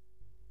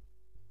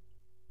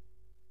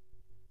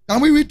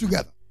 Can we read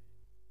together?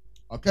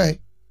 Okay.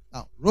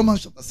 Now,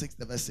 Romans chapter 6,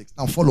 the verse 6.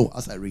 Now, follow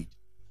as I read.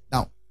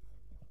 Now,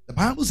 the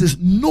Bible says,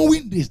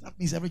 knowing this, that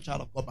means every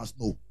child of God must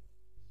know,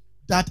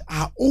 that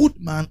our old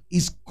man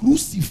is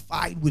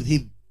crucified with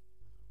him,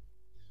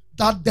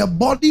 that the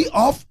body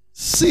of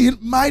sin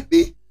might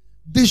be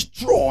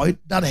destroyed,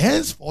 that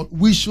henceforth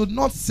we should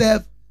not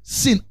serve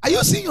sin. Are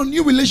you seeing your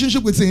new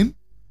relationship with sin?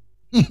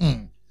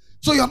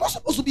 So you're not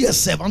supposed to be a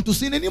servant to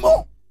sin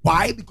anymore.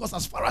 Why? Because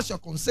as far as you're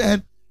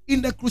concerned,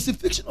 in the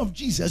crucifixion of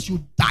Jesus,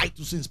 you died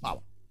to sin's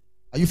power.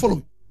 Are you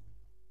following?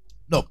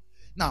 Look,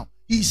 now,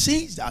 he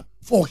says that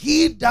for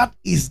he that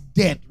is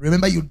dead,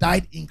 remember you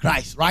died in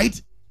Christ,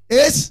 right?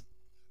 Is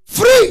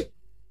free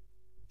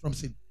from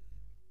sin.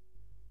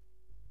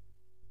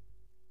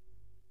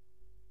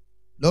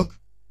 Look,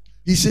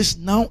 he says,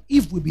 now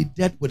if we be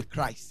dead with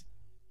Christ,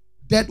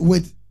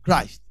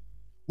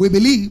 we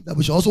believe that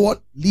we shall also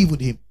what? Live with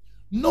him.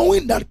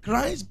 Knowing that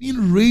Christ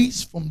being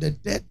raised from the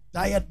dead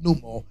died no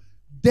more,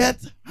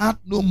 death had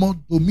no more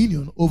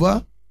dominion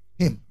over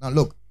him. Now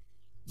look,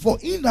 for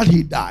in that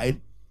he died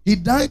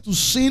to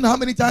sin how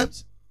many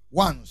times?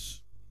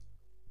 Once.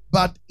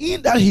 But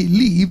in that he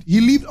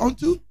lived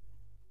unto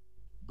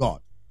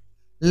God.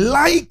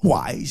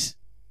 Likewise,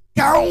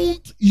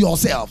 count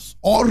yourselves,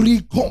 or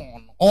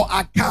reckon, or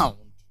account,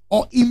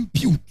 or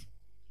impute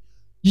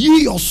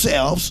ye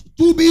yourselves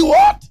to be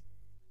what?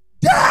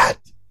 Dead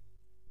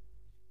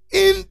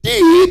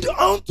indeed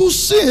unto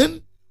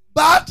sin,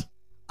 but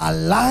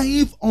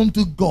alive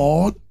unto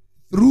God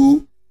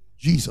through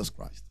Jesus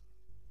Christ.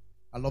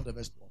 I love the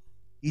verse 12.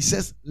 He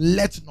says,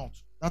 let not.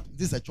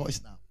 This is a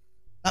choice now.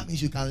 That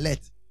means you can let.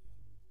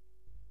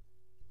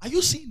 Are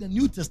you seeing the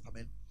New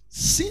Testament?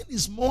 Sin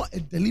is more a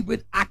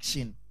deliberate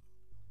action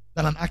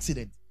than an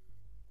accident.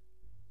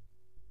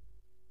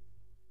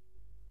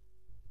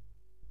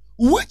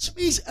 Which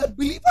means a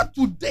believer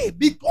today,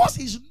 because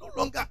he's no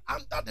longer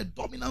under the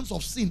dominance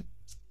of sin.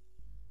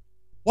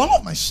 One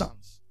of my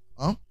sons,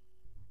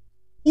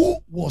 who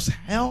was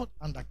held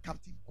under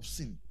captive of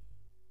sin,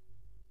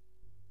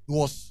 he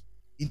was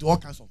into all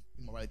kinds of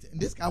immorality. And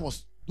this guy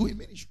was doing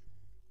ministry.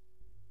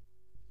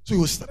 So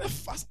he started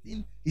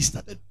fasting, he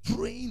started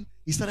praying,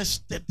 he started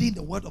studying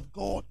the word of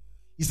God,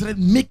 he started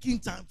making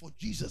time for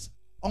Jesus,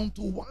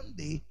 until one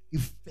day he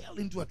fell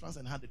into a trance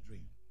and had a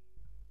dream.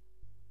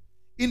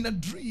 In a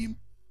dream,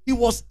 he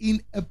was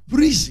in a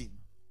prison,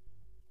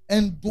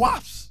 and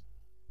dwarfs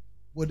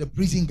were the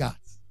prison guards.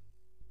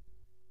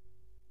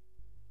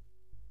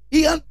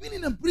 He had been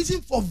in a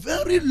prison for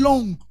very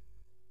long,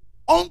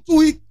 until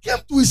he came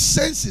to his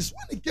senses.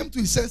 When he came to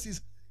his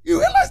senses, he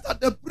realized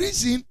that the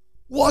prison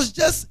was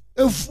just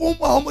a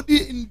former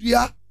Amudi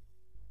India,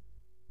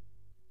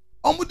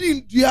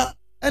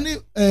 any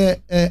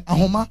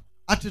ahoma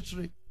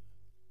atitri,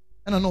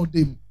 and I know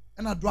them,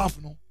 and a dwarf,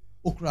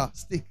 okra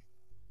steak.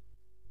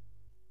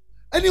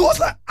 And he was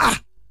like,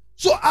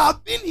 so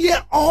I've been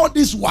here all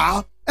this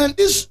while, and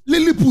this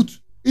Lilliput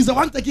is the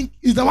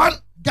one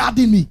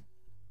guarding me.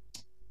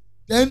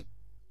 Then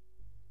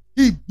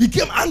he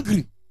became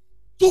angry,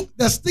 took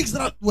the sticks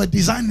that were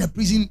designed in a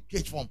prison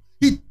cage form.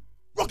 He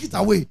broke it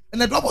away,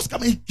 and the dwarf was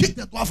coming. He kicked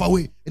the dwarf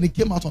away, and he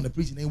came out on the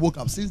prison. And he woke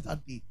up. Since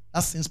that day,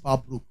 that sin's power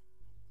broke.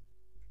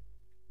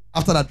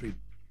 After that dream.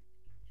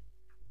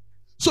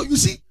 So you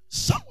see,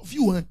 some of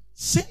you,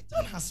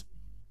 Satan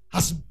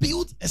has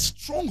built a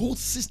stronghold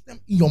system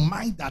in your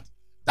mind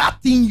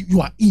that thing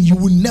you are in, you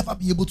will never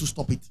be able to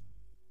stop it.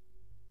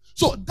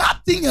 So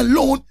that thing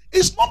alone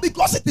is not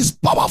because it is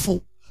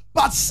powerful,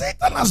 but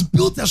Satan has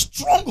built a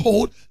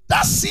stronghold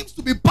that seems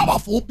to be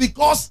powerful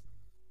because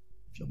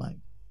of your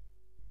mind.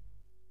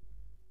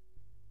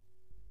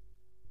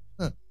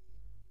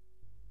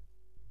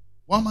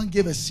 One man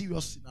gave a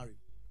serious scenario.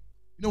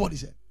 You know what he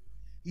said?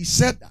 He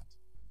said that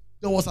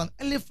there was an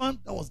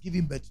elephant that was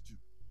giving birth to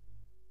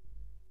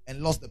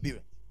and lost the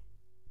parent.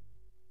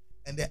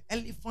 And the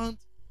elephant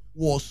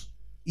was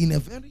in a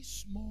very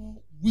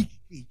small, weak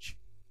cage.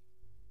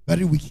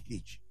 Very weak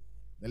cage.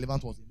 The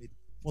elephant was in it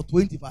for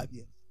 25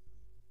 years.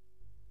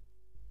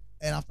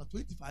 And after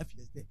 25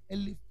 years, the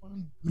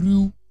elephant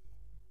grew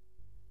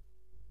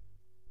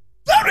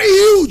very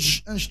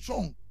huge and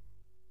strong.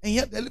 And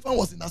yet the elephant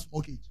was in that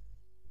small cage.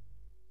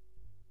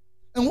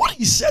 And what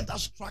he said that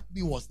struck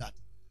me was that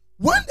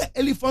when the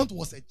elephant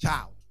was a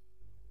child,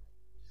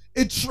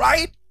 it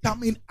tried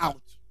coming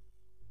out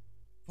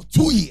for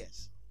 2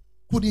 years,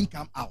 couldn't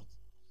come out.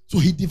 So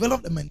he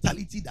developed the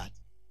mentality that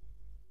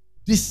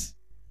this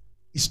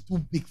is too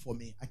big for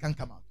me, I can't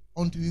come out,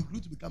 until he grew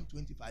to become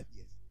 25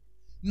 years.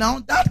 Now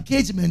that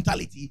cage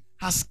mentality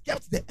has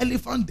kept the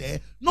elephant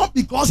there, not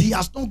because he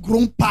has not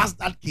grown past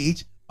that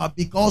cage, but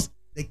because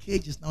the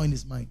cage is now in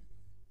his mind.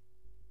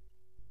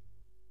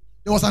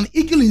 There was an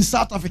eagle in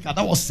South Africa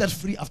that was set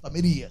free after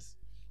many years.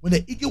 When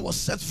the eagle was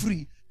set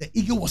free, the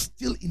eagle was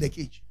still in the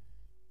cage.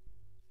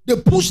 They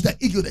pushed the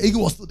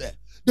eagle was still there.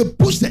 They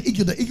pushed the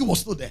eagle was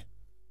still there.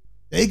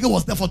 The eagle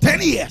was there for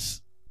 10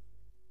 years.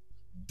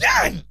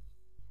 Then,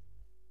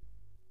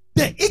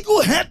 the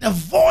eagle heard the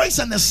voice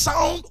and the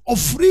sound of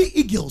 3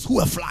 eagles who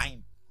were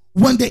flying.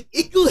 When the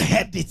eagle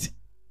heard it,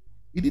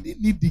 he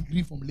didn't need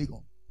degree from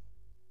Lagos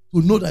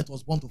to know that it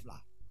was born to fly.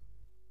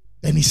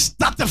 Then he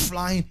started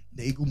flying,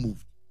 the eagle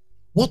moved.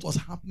 What was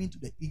happening to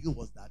the eagle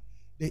was that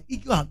the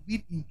eagle had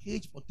been in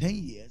cage for 10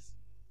 years,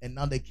 and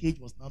now the cage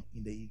was not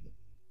in the eagle.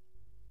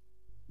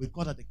 We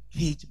call that the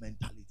cage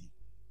mentality.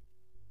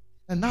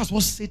 And that's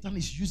what Satan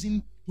is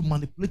using to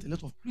manipulate a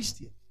lot of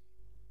Christians.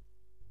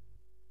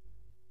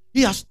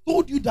 He has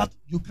told you that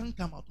you can't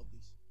come out of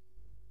this.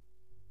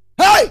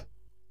 Hey!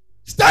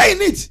 Stay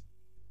in it.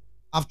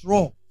 After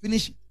all,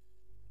 finish it.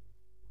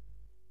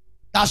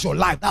 That's your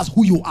life. That's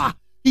who you are.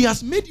 He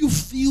has made you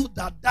feel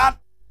that that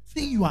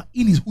thing you are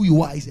in is who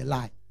you are is a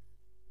lie.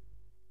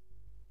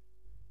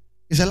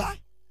 It's a lie.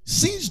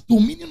 Since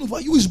dominion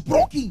over you is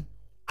broken,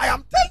 I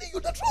am telling you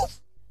the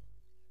truth.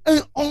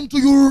 And until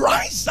you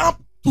rise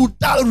up to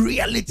that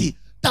reality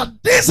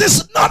that this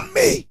is not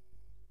me,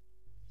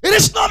 it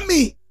is not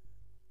me.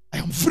 I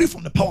am free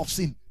from the power of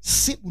sin.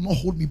 Sin will not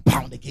hold me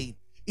bound again.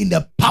 In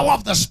the power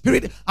of the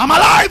Spirit, I'm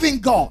alive in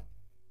God.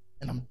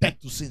 And I'm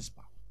dead to sin's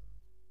power.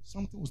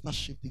 Something will start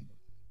shifting.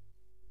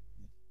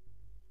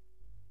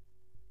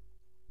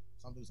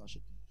 Something will start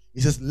shifting. He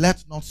says,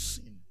 let not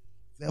sin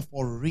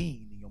therefore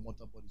reign in your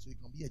mortal body. So you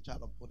can be a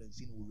child of God and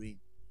sin will reign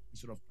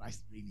instead of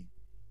Christ reigning.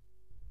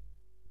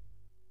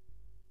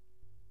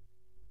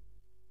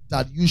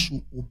 That you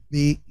should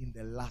obey in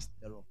the last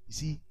thereof. You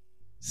see,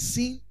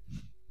 sin,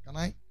 can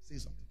I say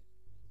something?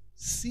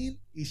 Sin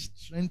is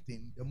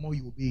strengthened the more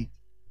you obey it.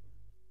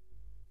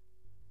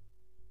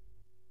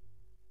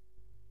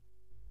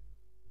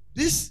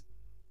 This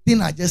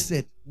thing I just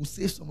said will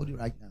save somebody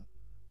right now.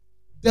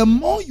 The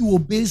more you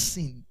obey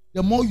sin,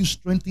 the more you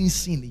strengthen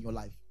sin in your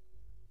life.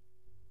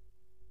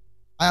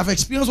 I have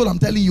experienced what I'm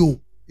telling you.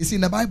 It's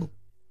in the Bible.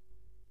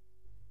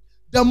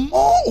 The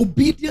more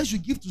obedience you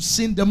give to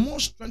sin, the more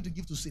strength you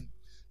give to sin.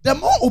 The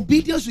more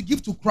obedience you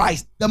give to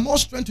Christ, the more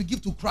strength you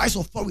give to Christ's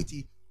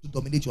authority to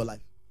dominate your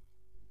life.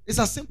 It's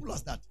as simple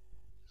as that.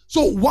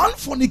 So one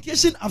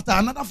fornication after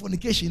another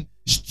fornication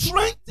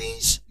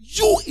strengthens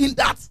you in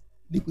that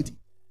iniquity.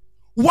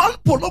 One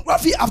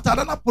pornography after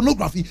another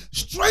pornography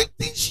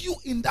strengthens you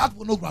in that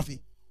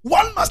pornography.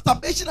 One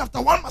masturbation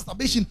after one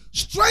masturbation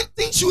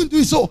strengthens you in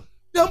doing so.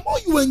 The more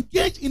you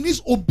engage in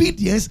this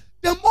obedience,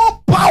 the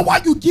more power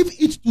you give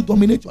it to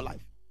dominate your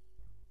life.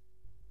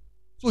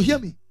 So hear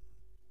me.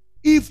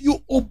 If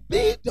you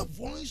obey the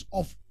voice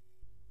of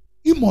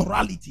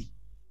immorality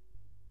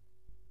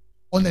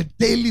on a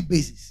daily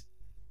basis,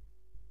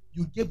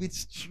 you give it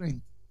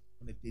strength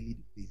on a daily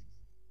basis.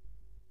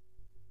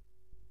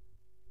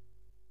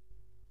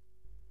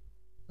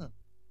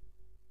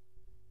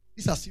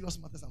 These are serious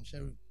matters I'm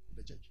sharing with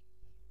the church.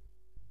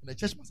 And the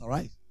church must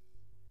arise.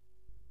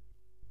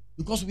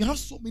 Because we have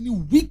so many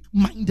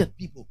weak-minded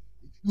people.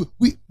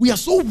 We are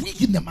so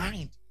weak in the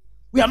mind.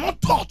 We are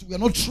not taught, we are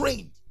not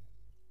trained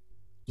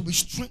to be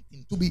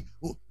strengthened,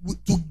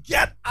 to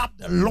get up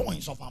the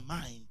loins of our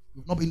mind.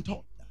 We've not been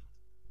taught that.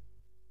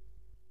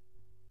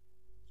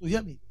 So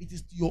hear me, it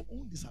is to your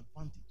own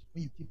disadvantage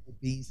when you keep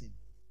obeying sin.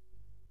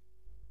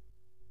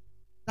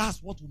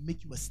 That's what will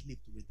make you a slave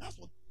to it. That's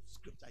what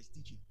scripture is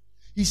teaching.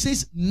 He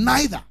says,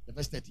 neither, the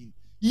verse 13,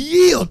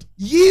 yield.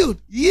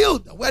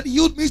 The word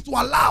yield means to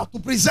allow, to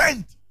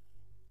present.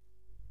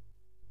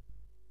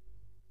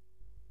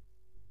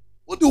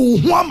 That's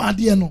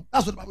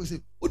what the Bible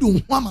says.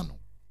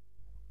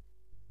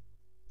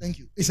 Thank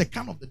you. It's a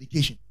kind of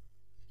dedication.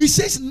 He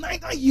says,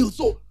 neither yield.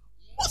 So,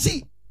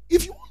 see,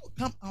 if you want to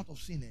come out of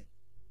sin,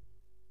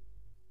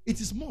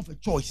 it is more of a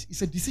choice.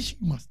 It's a decision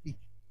you must take.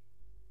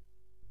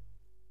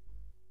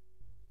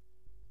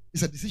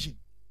 It's a decision.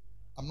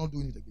 I'm not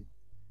doing it again.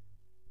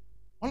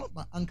 One of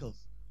my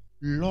uncles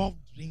loved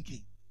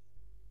drinking.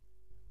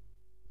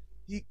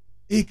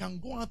 He can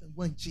go out and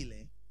go and chill.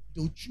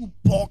 They'll chew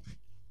pork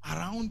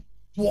around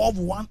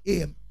 1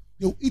 a.m.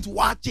 They'll eat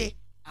wache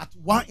at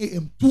 1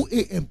 a.m., 2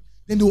 a.m.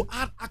 Then they'll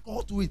add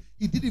alcohol to it.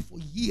 He did it for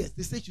years.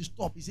 They said you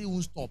stop. He said he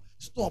won't stop.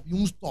 Stop, you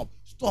won't stop.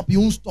 Stop, you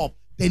won't stop.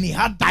 Then he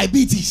had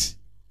diabetes.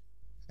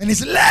 And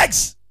his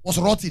legs was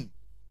rotting.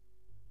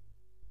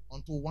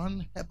 Until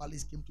one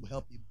herbalist came to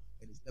help him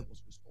and his leg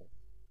was restored.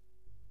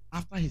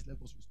 After his leg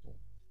was restored,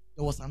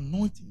 there was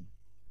anointing.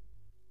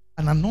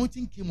 An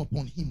anointing came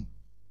upon him.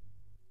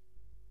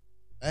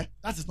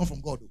 That is not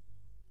from God, though.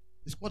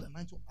 It's called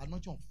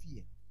anointing of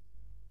fear.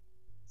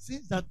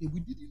 Since that day, we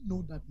didn't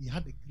know that he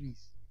had the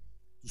grace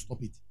to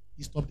stop it.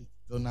 He stopped it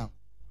till now.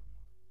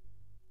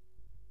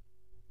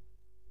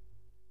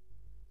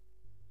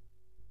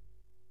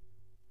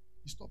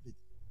 He stopped it.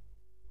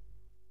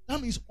 That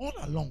means all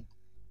along,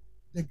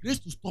 the grace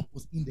to stop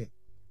was in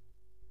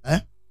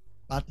there.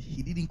 But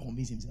he didn't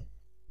convince himself.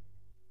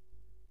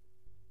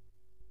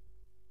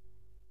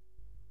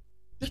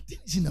 The thing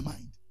is in the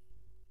mind.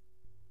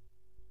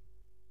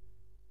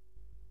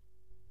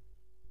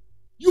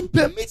 You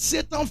permit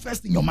Satan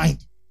first in your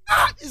mind.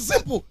 It's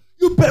simple.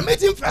 You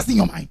permit him first in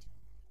your mind.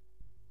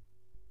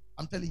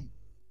 I'm telling you.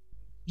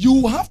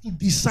 You have to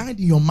decide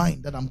in your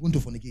mind that I'm going to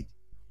fornicate.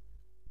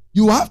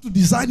 You have to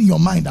decide in your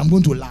mind I'm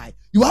going to lie.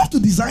 You have to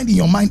decide in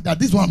your mind that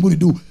this is what I'm going to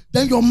do.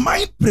 Then your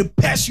mind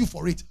prepares you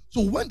for it.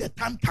 So when the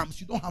time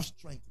comes, you don't have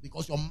strength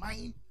because your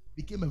mind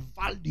became a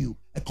value,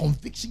 a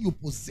conviction you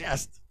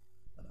possessed.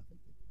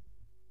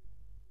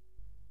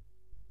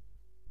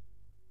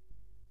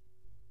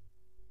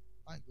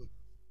 My goodness.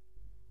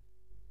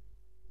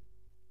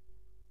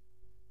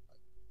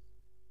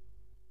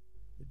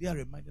 The day I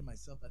reminded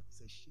myself that it's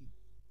a shame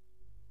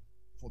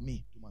for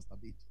me to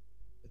masturbate.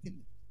 The thing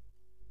is,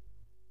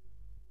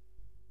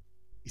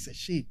 it's a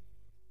shame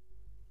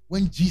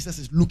when Jesus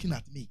is looking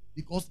at me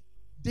because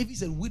David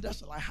said, whither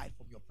shall I hide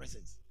from your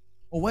presence?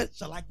 Or where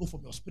shall I go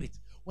from your spirit?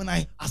 When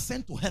I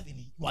ascend to heaven,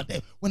 you are there.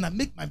 When I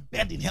make my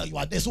bed in hell, you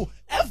are there. So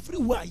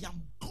everywhere I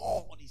am,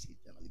 God is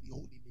eternally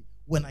beholding me.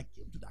 When I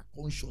came to that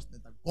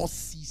consciousness that God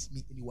sees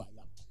me anywhere I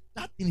am,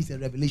 that thing is a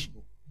revelation.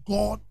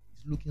 God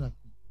is looking at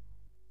me.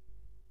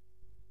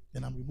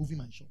 Then I'm removing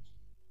my shorts.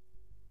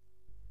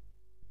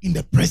 In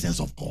the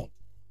presence of God.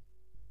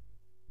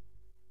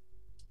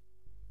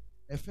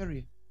 A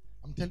fairy.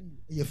 I'm telling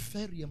you, a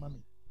fairy,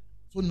 mommy.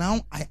 So now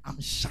I am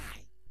shy.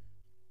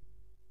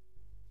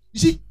 You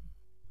see,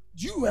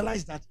 do you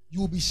realize that you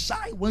will be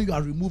shy when you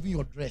are removing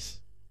your dress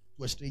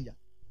to a stranger?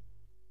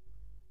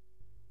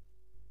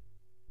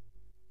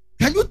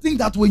 Can you think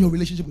that way in your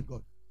relationship with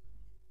God?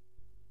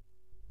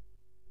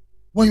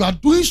 When you are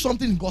doing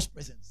something in God's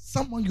presence,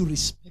 someone you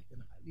respect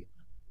and highly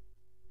honor.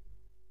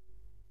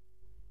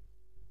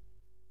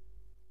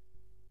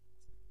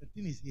 The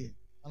thing is here,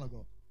 man of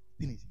God.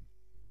 The thing is here.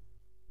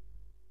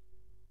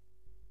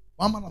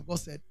 One man of God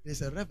said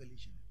there's a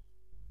revelation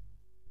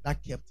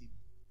that kept him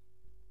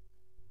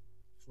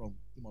from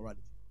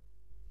immorality.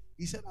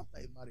 He said after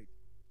he married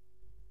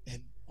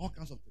and all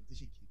kinds of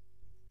temptation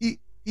came,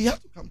 he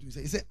had to come to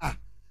himself. He said,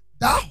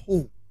 that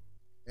hole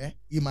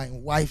in my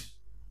wife's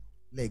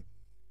leg,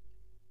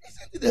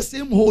 isn't it the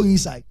same hole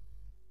inside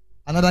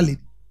another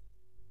lady?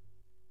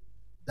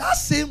 That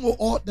same hole,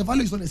 or the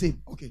value is not the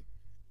same. Okay.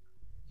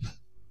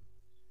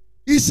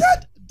 He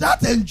said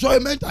that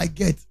enjoyment I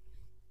get,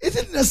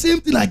 isn't it the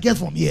same thing I get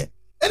from here?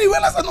 And he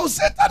realized that no,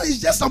 Satan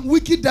is just some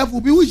wicked devil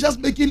who is just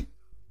making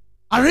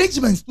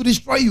arrangements to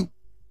destroy you.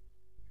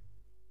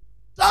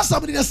 That's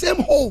somebody in the same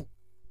hole.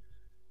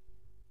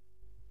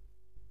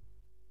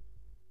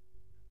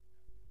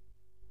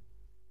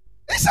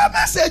 It's a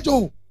message,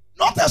 oh,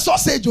 not a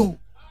sausage, oh.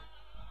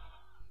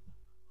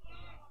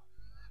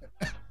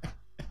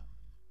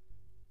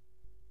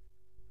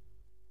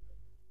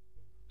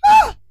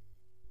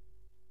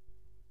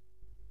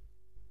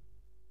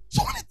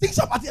 So when he thinks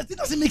about it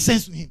doesn't make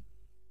sense to him.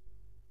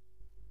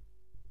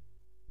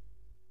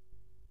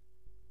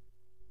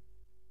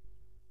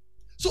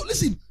 So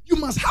listen, you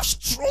must have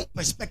strong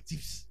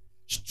perspectives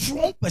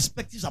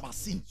about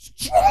sin,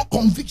 strong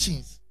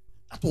convictions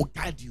that will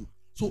guide you.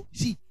 So you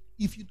see,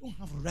 if you don't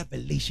have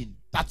revelation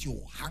that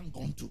you hang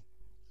on to,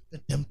 the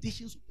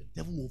temptations of the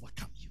devil will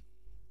overcome you.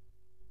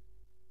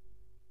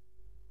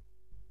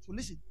 So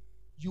listen,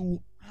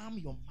 you arm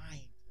your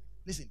mind.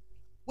 Listen,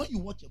 when you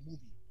watch a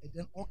movie and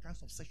then all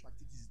kinds of sexual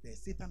activities there,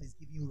 Satan is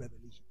giving you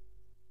revelation.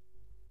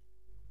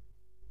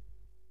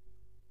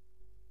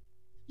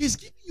 He's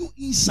giving you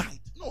insight.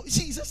 No, you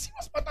see, it's a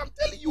serious matter, I'm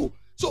telling you.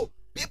 So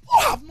people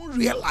have not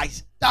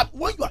realized that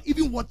when you are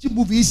even watching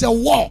movie, it's a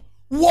war.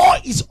 War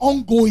is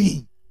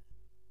ongoing.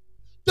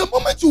 The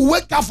moment you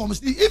wake up from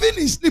sleep, even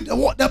in sleep,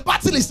 the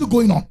battle is still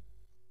going on.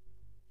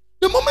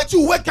 The moment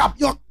you wake up,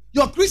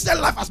 your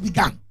Christian life has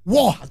begun.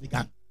 War has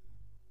begun.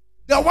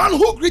 The one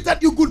who greeted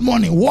you good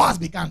morning, war has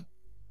begun.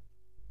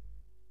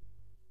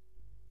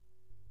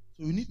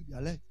 So you need to be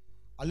alert,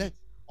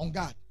 on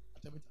guard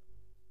at every time.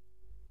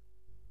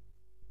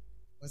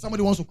 When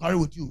somebody wants to quarrel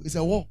with you, it's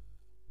a war.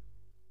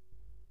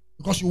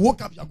 Because you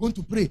woke up, you are going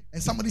to pray,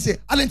 and somebody say,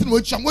 "I didn't know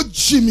what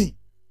Jimmy."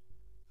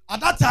 At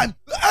that time,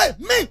 hey,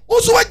 me,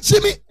 also what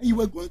Jimmy, and you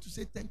were going to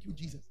say, "Thank you,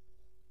 Jesus,"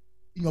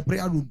 in your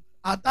prayer room.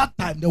 At that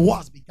time, the war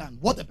has begun.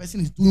 What the person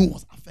is doing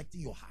was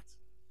affecting your heart.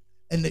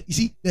 And you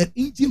see, the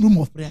engine room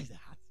of prayer is the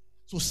heart.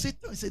 So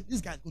Satan said,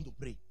 "This guy is going to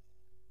pray."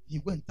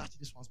 You go and touch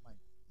this one's mind.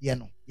 Yeah,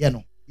 no.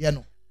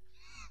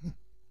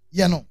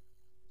 Yeah, no.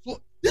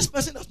 So this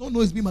person does not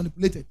know he's being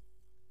manipulated.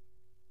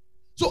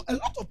 So a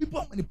lot of people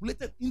are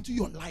manipulated into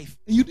your life,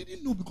 and you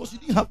didn't know because you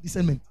didn't have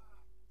discernment.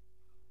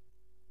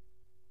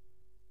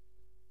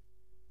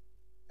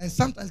 And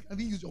sometimes you can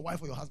even use your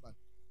wife or your husband.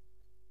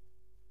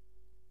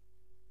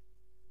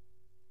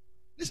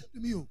 Listen to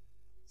me, oh.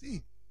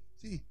 See,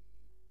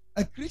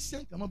 a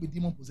Christian cannot be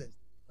demon possessed,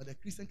 but a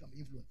Christian can be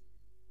influenced.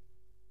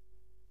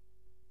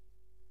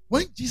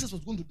 When Jesus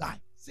was going to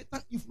die,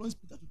 Satan influenced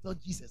Peter to tell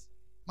Jesus,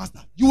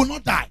 "Master, you will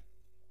not die.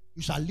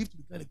 You shall live to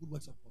declare the good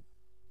works of God."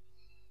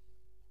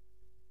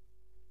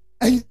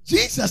 And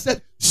Jesus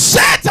said,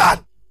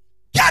 "Satan,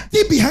 get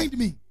thee behind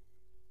me."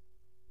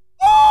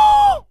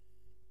 Oh!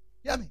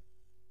 Hear me.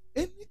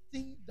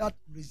 Anything that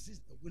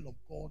resists the will of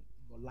God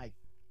in your life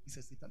is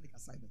a satanic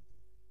assignment.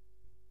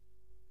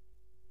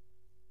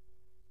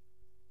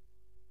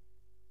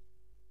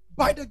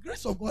 By the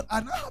grace of God,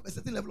 I now have a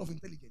certain level of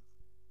intelligence.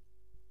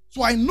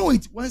 So I know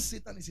it when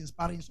Satan is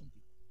inspiring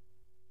something.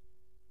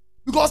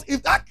 Because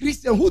if that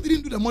Christian who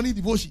didn't do the morning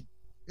devotion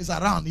is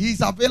around, he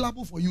is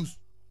available for use.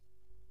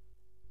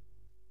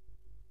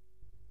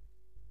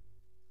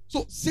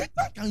 So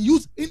Satan can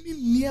use any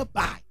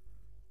nearby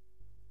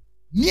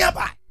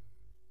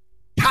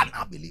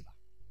carnal believer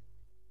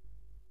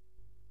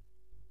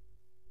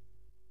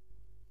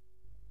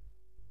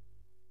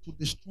to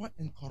destroy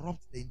and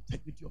corrupt the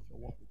integrity of your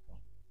walk with God.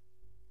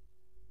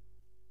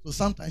 So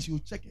sometimes you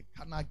check a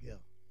carnal girl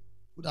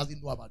who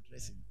doesn't know about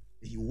dressing,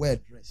 and he wear a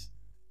dress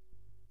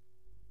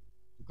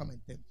to come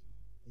and tempt you.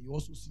 And you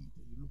also see it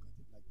and you look at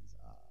it like this.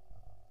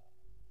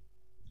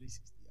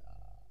 360.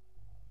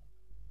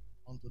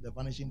 Onto the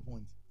vanishing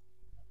point.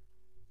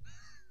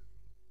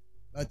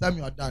 By the time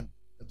you are done,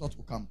 the thought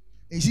will come.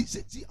 And you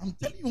see, I'm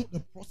telling you the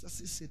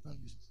processes Satan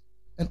uses.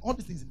 And all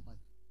these things in mind.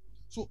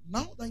 So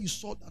now that you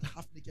saw that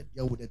half-naked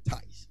girl with the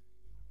ties,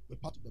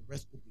 with part of the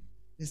breast open,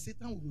 then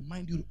Satan will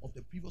remind you of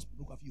the previous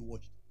pornography you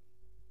watched.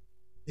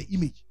 The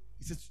image.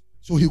 He says,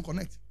 so he'll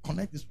connect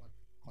this one.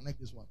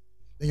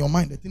 Then your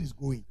mind, the thing is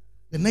growing.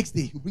 The next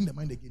day, he'll bring the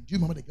mind again. Do you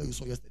remember the girl you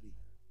saw yesterday?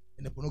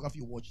 And the pornography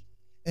you watched?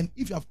 And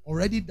if you have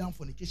already done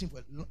fornication for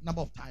a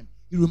number of times,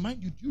 he'll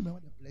remind you, do you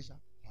remember the pleasure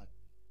you had?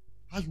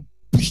 How you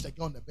pushed the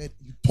girl on the bed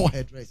and you tore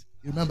her dress.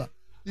 You remember?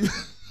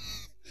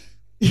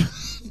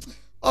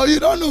 Oh, you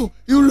don't know.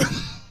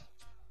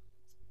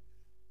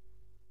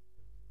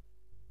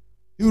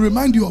 He'll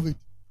remind you of it.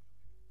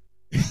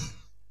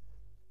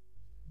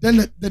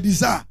 Then the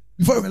desire,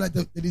 before you realize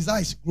the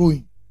desire is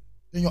growing,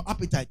 then your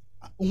appetite.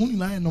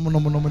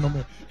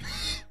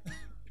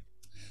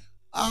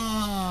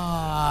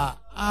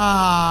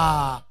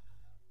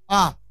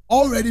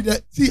 Already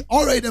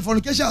the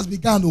fornication has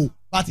begun,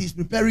 but he's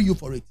preparing you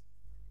for it.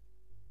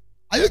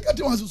 Are you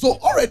getting what? So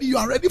already you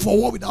are ready for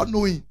war without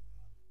knowing.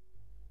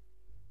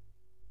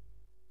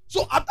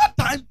 So at that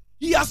time,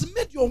 he has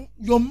made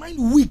your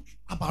mind weak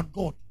about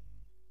God.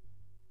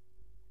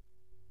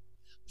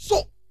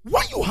 So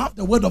when you have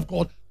the word of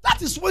God,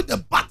 that is when the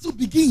battle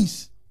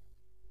begins.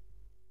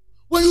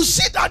 When you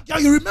see that girl,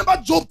 you remember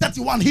Job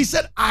 31. He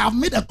said, I have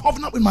made a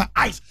covenant with my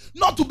eyes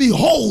not to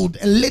behold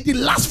a lady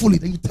lustfully.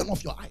 Then you turn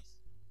off your eyes.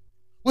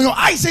 When your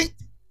eyes say,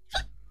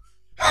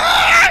 come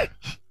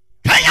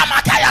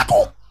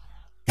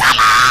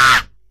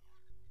on.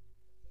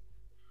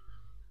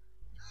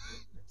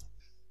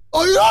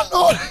 Oh, you don't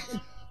know.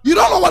 You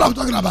don't know what I'm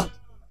talking about.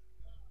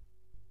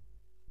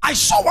 I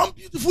saw one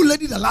beautiful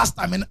lady the last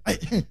time, and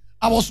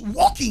I was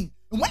walking.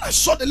 And when I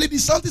saw the lady,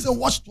 something said,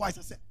 watch twice.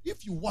 I said,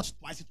 if you watch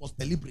twice, it was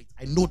deliberate.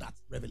 I know that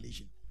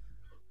revelation.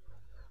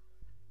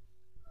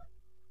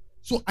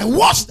 So I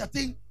watched the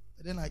thing,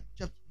 and then I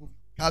kept moving.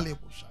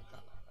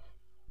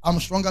 I'm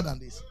stronger than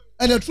this.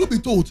 And the truth be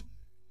told,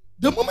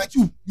 the moment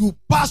you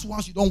pass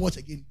once, you don't watch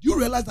again. Do you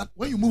realize that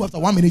when you move after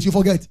 1 minute, you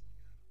forget?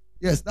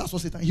 Yes, that's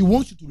what Satan. He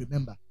wants you to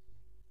remember.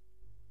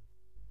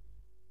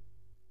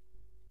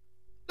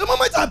 The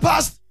moment I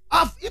passed,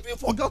 I've even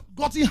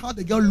forgotten how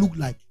the girl looked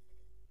like.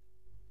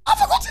 I've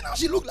forgotten how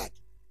she looked like.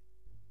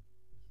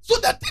 So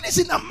the thing is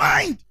in the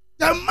mind.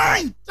 The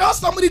mind. Tell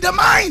somebody the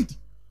mind.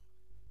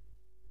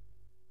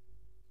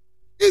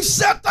 If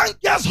Satan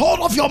gets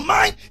hold of your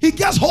mind, he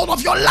gets hold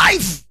of your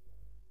life.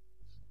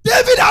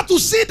 David had to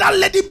see that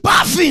lady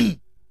bathing.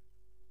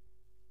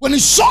 When he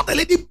saw the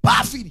lady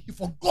bathing, he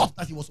forgot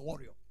that he was a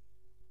warrior.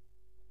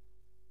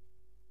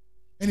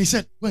 And he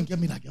said, go and get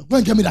me that girl. Go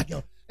and get me that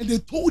girl. And they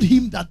told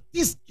him that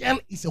this girl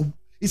is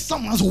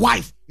someone's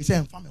wife. He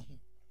said,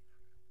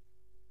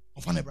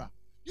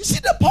 you see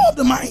the power of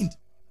the mind.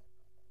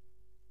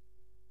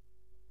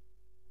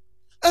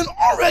 And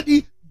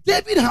already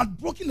David had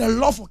broken the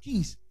law for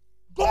kings.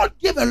 God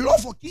gave a law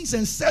for kings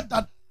and said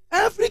that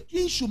every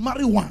king should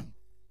marry one.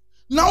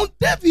 Now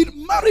David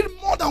married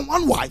more than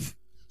one wife.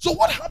 So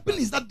what happened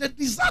is that the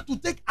desire to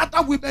take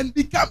other women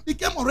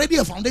became already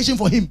a foundation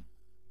for him.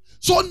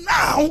 So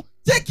now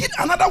taking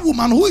another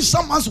woman who is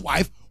someone's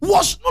wife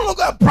was no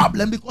longer a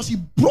problem because he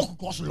broke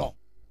God's law.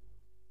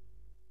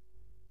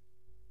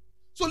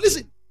 So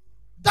listen,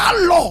 that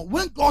law,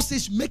 when God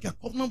says make a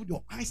covenant with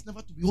your eyes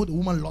never to behold a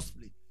woman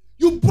lustfully,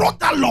 you broke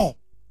that law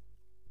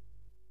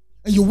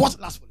and you watch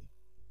lustfully.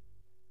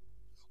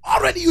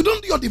 Already you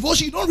don't do your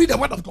devotion, you don't read the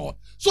word of God.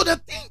 So the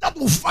thing that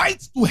will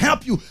fight to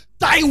help you,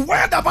 thy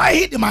word have I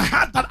hid in my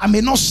heart that I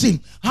may not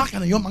sin. How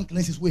can a young man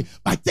cleanse his way?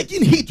 By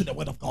taking heed to the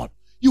word of God.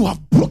 You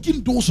have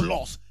broken those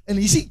laws. And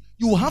you see,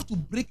 you will have to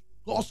break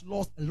God's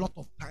laws a lot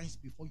of times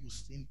before you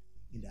sin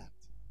in that.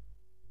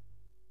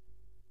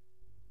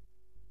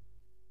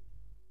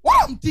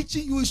 What I'm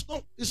teaching you is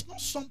not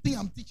something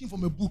I'm teaching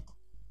from a book.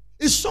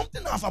 It's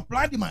something I've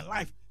applied in my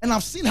life. And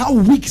I've seen how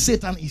weak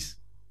Satan is.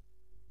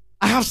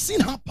 I have seen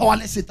how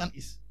powerless Satan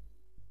is.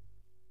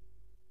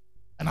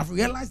 And I've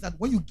realized that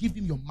when you give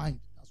him your mind,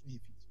 that's when he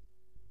feeds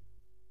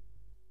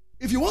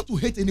you. If you want to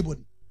hate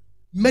anybody,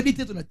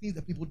 meditate on the things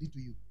that people did to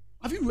you.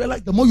 Have you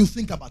realized the more you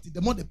think about it,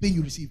 the more the pain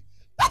you receive?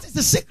 That is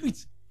the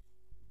secret.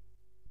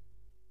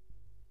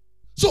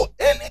 So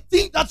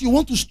anything that you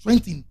want to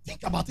strengthen,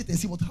 think about it and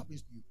see what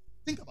happens to you.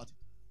 Think about it.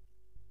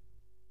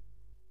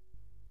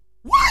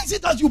 Why is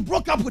it that you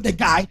broke up with a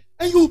guy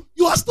and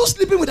you are still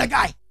sleeping with a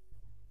guy?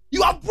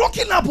 You are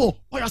broken up,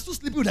 but you are still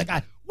sleeping with a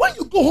guy. When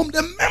you go home,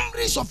 the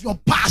memories of your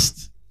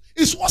past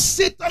is what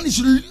Satan is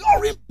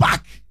luring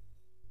back.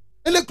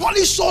 And they call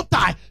it soul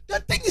tie. The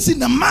thing is in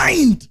the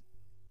mind.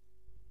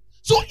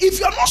 So if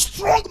you're not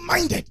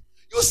strong-minded,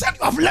 you said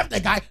you have left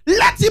the guy,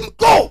 let him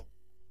go.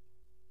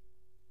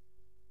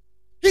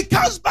 He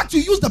comes back to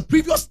use the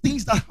previous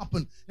things that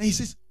happened. And he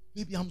says,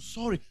 baby, I'm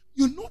sorry.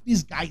 You know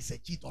this guy is a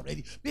cheat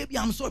already. Baby,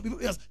 I'm sorry. Baby,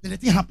 then the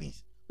thing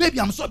happens.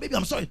 Baby, I'm sorry. Baby,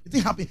 I'm sorry. The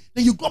thing happened.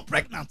 Then you got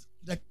pregnant.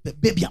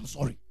 Baby, I'm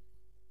sorry.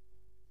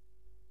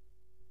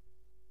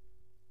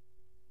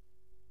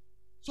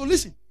 So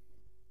listen,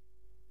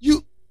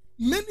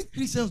 many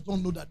Christians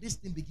don't know that this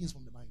thing begins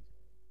from the mind.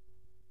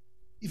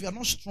 If you are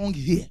not strong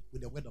here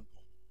with the word of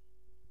God,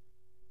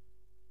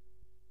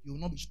 you will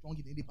not be strong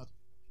in any part of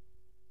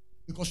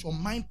it. Because your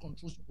mind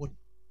controls your body.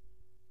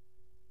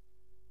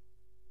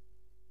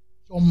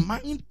 Your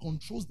mind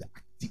controls the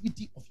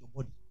activity of your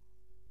body.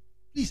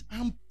 Please,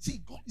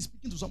 see, God is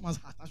speaking to someone's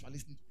heart as you are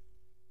listening to me.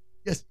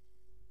 Yes.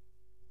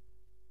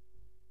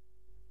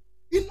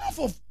 Enough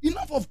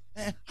of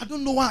I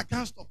don't know why I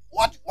can't stop.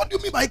 What do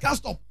you mean by I can't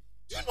stop?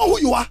 Do you know who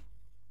you are?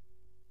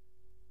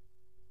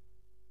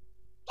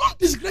 Don't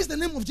disgrace the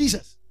name of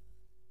Jesus.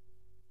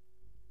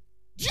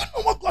 Do you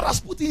know what God has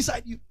put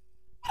inside you?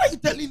 What are you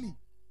telling me?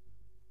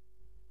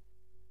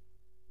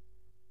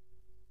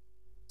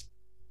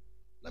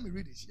 Let me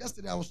read this.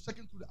 Yesterday I was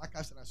checking through the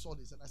archives and I saw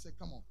this and I said,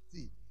 come on,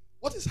 see,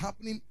 what is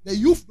happening? The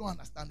youth don't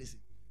understand this.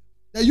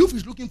 The youth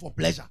is looking for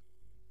pleasure.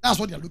 That's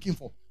what they're looking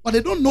for. But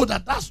they don't know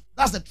that that's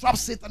the trap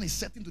Satan is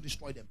setting to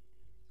destroy them.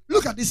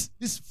 Look at this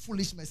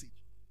foolish message.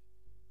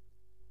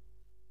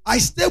 I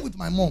stay with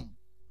my mom,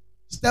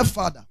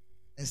 stepfather,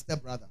 and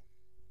stepbrother.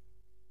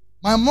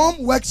 My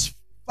mom works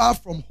far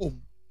from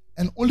home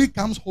and only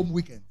comes home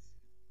weekends.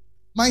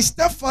 My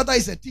stepfather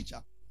is a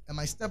teacher and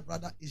my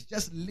stepbrother is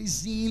just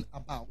lazying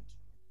about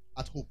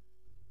at home.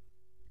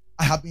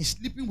 I have been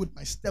sleeping with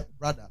my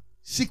stepbrother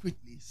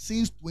secretly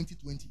since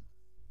 2020.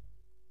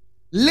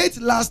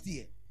 Late last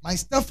year, my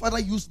stepfather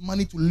used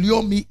money to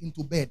lure me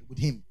into bed with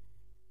him.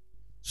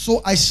 So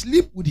I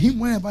sleep with him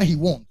whenever he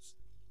wants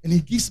and he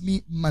gives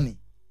me money.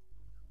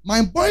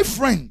 My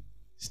boyfriend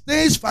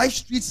stays 5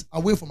 streets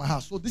away from my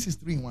house. So this is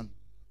 3 in 1.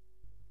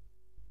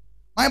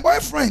 My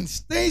boyfriend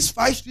stays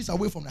 5 streets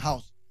away from the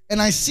house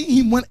and I see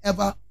him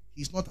whenever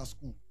he's not at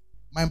school.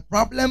 My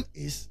problem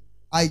is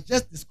I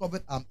just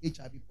discovered I'm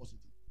HIV positive.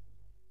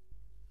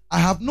 I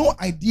have no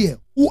idea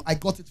who I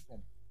got it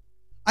from.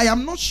 I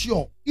am not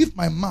sure if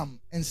my mom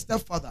and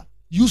stepfather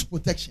use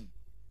protection.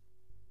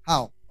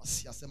 How?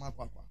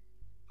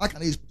 How can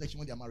they use protection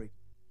when they are married?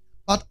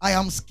 But I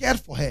am scared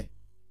for her.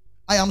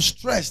 I am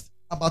stressed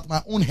about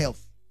my own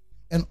health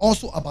and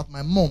also about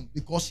my mom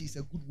because she's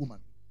a good woman.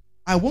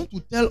 I want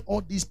to tell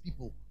all these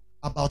people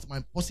about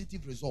my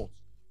positive results,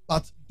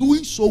 but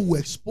doing so will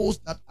expose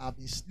that I've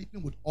been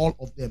sleeping with all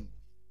of them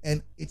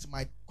and it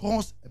might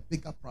cause a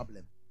bigger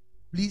problem.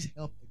 Please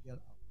help a girl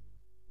out.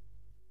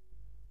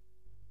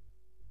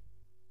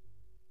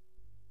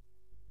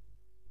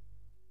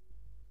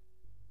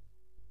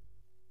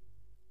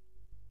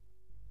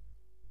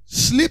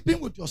 Sleeping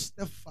with your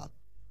stepfather,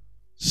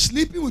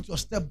 sleeping with your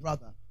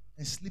stepbrother,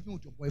 and sleeping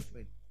with your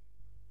boyfriend.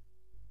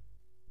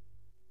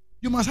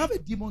 You must have a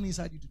demon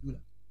inside you to do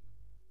that.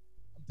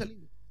 I'm telling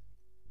you.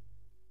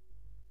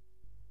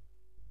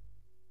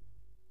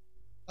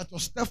 That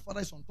your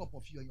stepfather is on top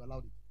of you and you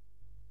allowed it.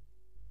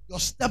 Your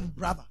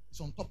stepbrother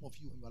is on top of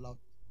you and you allowed it.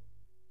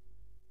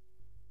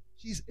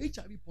 She is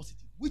HIV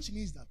positive, which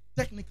means that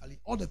technically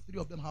all the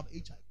 3 of them have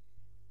HIV.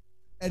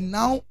 And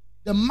now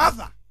the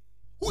mother,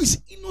 who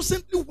is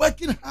innocently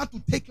working hard to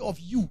take care of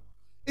you,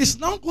 is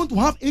now going to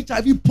have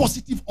HIV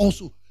positive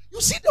also. You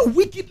see the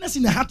wickedness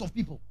in the heart of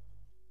people.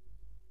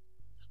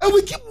 And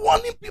we keep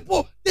warning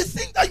people. They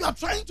think that you are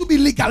trying to be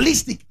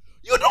legalistic.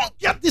 You don't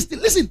get this thing.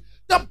 Listen,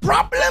 the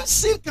problem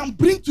sin can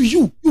bring to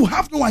you, you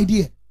have no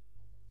idea.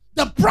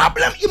 The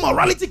problem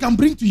immorality can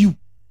bring to you,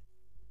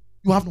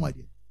 you have no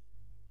idea.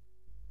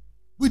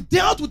 We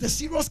dealt with a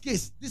serious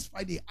case this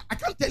Friday. I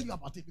can't tell you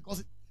about it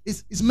because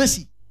it's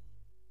messy.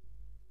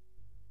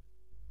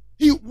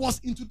 He was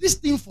into this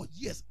thing for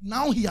years.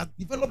 Now he has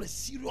developed a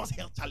serious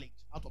health challenge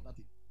out of that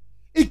thing.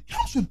 It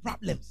comes with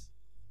problems,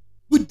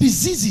 with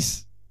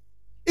diseases.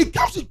 It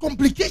comes with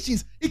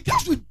complications. It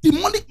comes with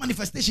demonic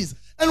manifestations.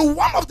 And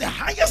one of the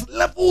highest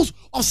levels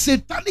of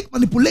satanic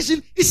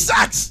manipulation is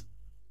sex.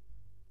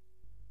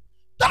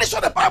 That is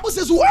what the Bible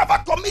says.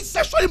 Whoever commits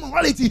sexual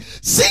immorality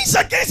sins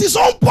against his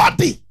own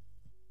body.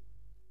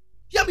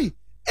 Hear me.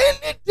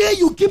 Any day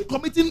you keep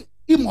committing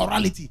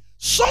immorality,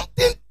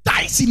 something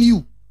dies in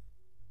you.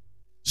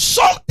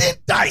 Something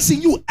dies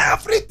in you.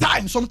 Every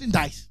time something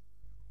dies.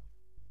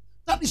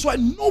 That is why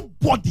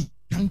nobody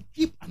can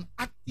keep an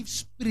active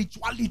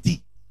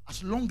spirituality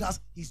as long as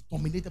he's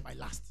dominated by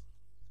lust.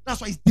 That's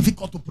why it's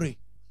difficult to pray.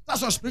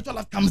 That's why spiritual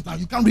life comes down.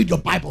 You can't read your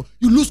Bible.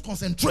 You lose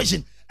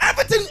concentration.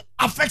 Everything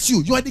affects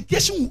you. Your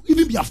education will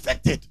even be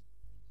affected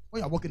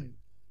when you're walking in.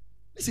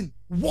 Listen,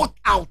 walk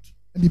out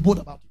and be bold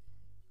about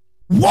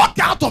it. Walk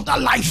out of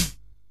that life.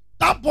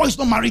 That boy is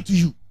not married to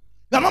you.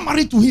 You are not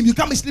married to him. You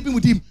can't be sleeping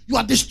with him. You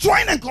are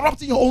destroying and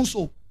corrupting your own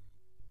soul.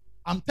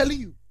 I'm telling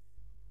you.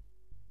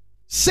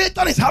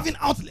 Satan is having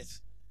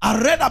outlets.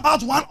 I read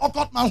about one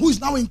occult man who is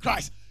now in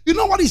Christ. You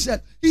know what he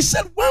said? He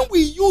said when we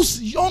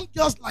use young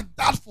girls like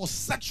that for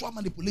sexual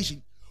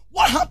manipulation,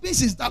 what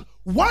happens is that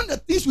one of the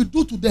things we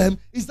do to them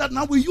is that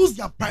now we use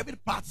their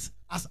private parts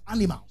as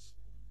animals.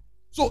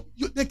 So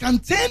they can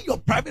turn your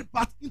private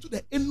part into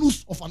the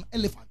anus of an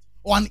elephant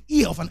or an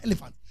ear of an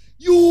elephant.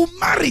 You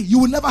marry, you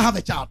will never have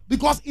a child.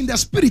 Because in the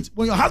spirit,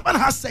 when your husband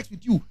has sex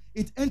with you,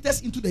 it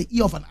enters into the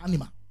ear of an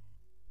animal.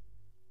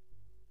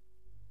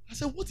 I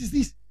said, what is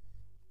this?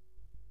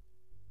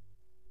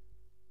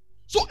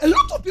 So a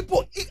lot of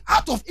people,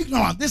 out of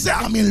ignorance, they say,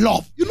 I'm in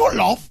love. You know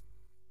love?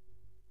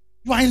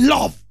 You are in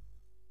love.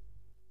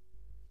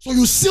 So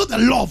you seal the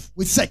love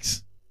with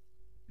sex.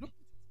 You know,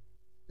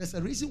 there's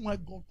a reason why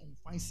God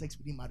confines sex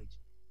within marriage.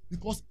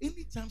 Because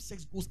anytime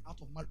sex goes out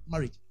of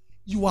marriage,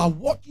 you are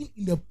walking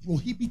in the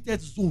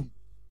prohibited zone.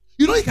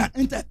 You know you can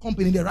enter a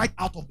company and they're right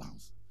out of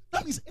bounds.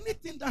 That means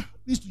anything that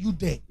happens to you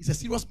there is a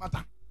serious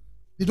matter.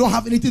 They don't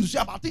have anything to say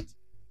about it.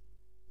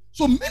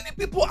 So many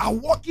people are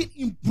walking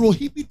in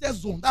prohibited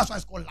zone. That's why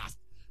it's called lust.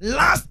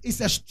 Lust is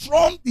a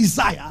strong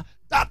desire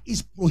that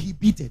is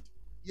prohibited.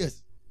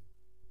 Yes.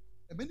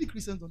 And many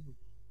Christians don't know.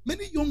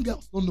 Many young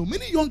girls don't know.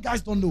 Many young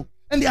guys don't know.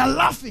 And they are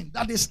laughing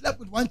that they slept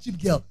with one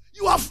cheap girl.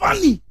 You are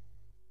funny.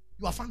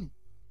 You are funny.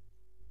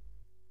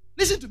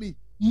 Listen to me.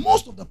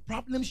 Most of the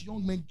problems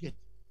young men get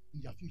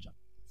in their future,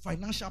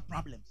 financial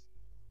problems,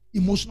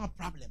 emotional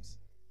problems,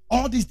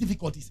 all these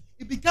difficulties,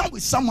 it began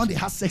with someone they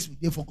had sex with,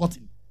 they've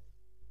forgotten.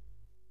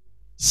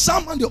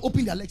 Someone they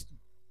open their legs to,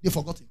 they've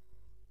forgotten.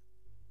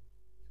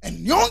 And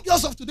young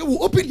girls of today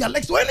will open their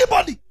legs to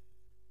anybody.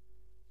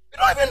 You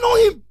don't even know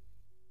him.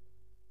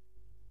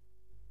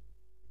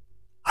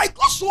 I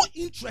got so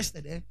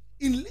interested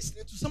in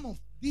listening to some of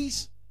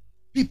these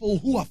people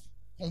who have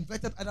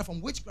converted either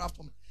from witchcraft,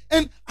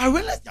 and I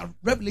realized their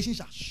revelations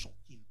are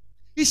shocking.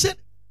 He said,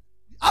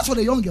 as for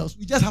the young girls,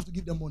 we just have to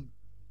give them money.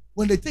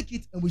 When they take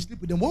it and we sleep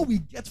with them, what we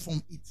get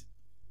from it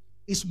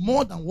is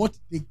more than what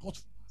they got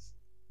from us.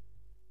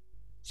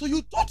 So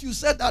you thought you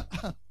said that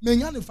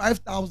Menyane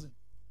 5,000.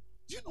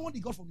 Do you know what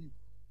he got from you?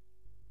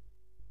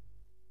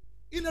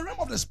 In the realm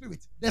of the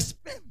spirit, the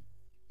sperm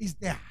is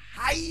the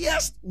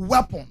highest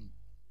weapon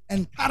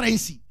and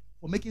currency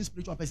for making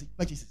spiritual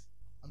purchases.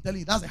 I'm telling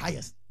you, that's the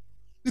highest.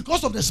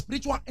 Because of the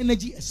spiritual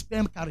energy a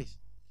sperm carries.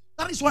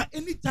 That is why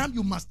anytime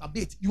you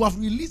masturbate, you have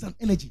released an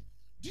energy.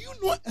 Do you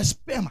know a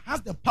sperm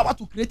has the power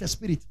to create a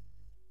spirit?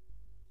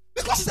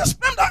 Because it's a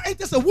sperm that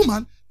enters a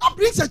woman, that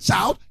brings a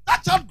child,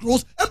 that child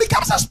grows and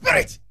becomes a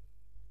spirit.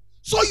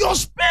 So your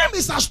sperm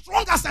is as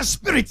strong as a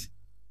spirit.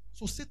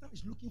 So Satan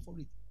is looking for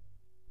it.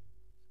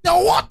 The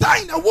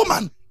water in a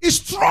woman is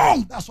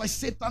strong. That's why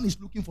Satan is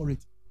looking for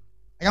it.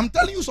 I am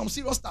telling you some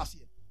serious stuff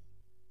here.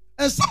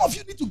 And some of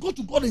you need to go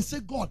to God and say,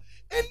 God,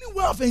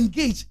 anywhere I've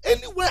engaged,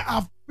 anywhere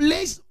I've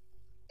placed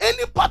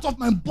any part of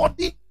my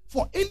body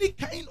for any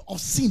kind of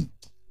sin,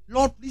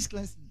 Lord, please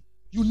cleanse me.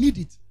 You need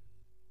it.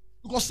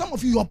 Because some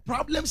of you, your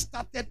problem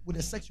started with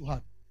the sex you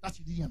had. That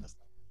you didn't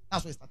understand.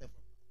 That's where it started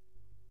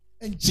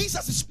from. And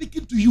Jesus is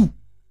speaking to you.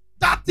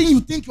 That thing you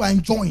think you are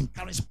enjoying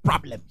carries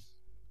problems.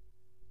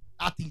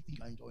 That thing you think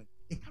you are enjoying,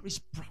 it carries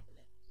problems.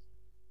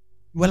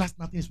 You realize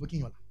nothing is working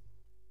in your life.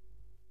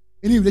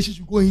 Any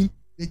relationship you go in,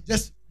 they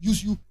just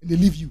use you and they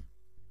leave you.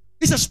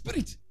 It's a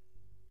spirit.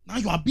 Now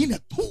you are being a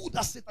tool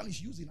that Satan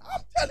is using.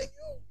 I'm telling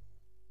you.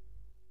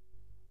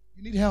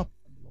 You need help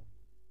from the Lord.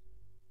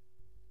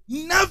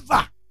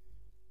 Never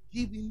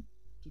give in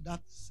to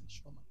that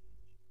sexual marriage.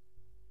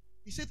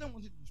 If Satan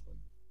wanted to destroy you,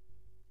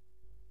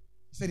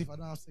 he said, if I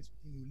don't have sex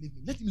with him, he will leave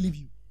me. Let him leave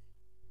you.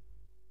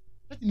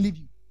 Let him leave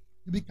you.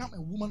 You become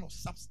a woman of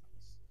substance.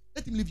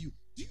 Let him leave you.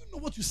 Do you know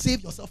what you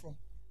save yourself from?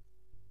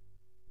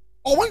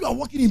 Or when you are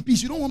walking in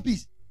peace, you don't want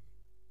peace.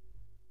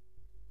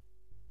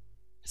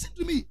 Listen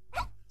to me.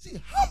 See,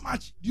 how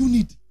much do you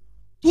need?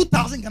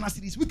 2,000 Ghana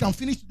cedis. We can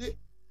finish today.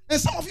 And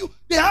some of you,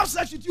 they have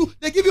sex with you.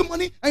 They give you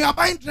money and you are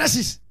buying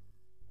dresses.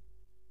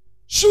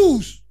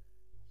 Shoes.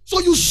 So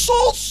you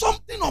sold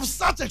something of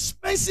such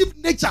expensive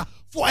nature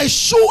for a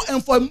shoe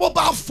and for a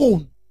mobile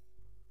phone.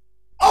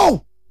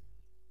 Oh.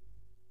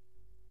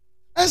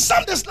 And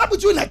some they slept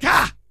with you in a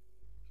car.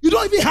 You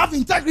don't even have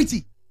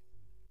integrity.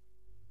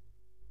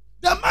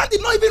 The man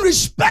did not even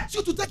respect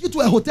you to take you to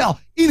a hotel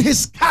in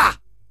his car.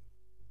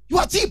 You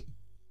are cheap.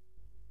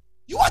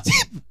 You are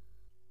cheap.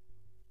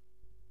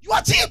 You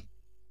are cheap.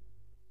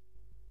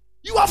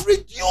 You have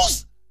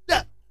reduced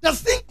the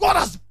thing God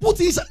has put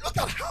inside. Look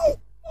at how.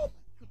 Oh my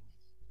goodness.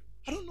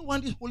 I don't know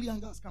when this holy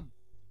anger has come.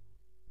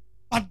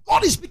 But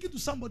God is speaking to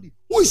somebody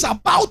who is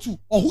about to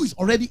or who is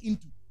already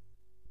into.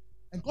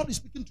 And God is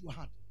speaking to your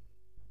heart.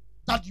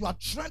 That you are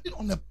treading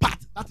on a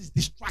path that is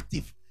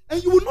destructive.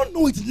 And you will not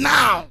know it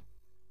now.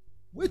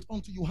 Wait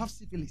until you have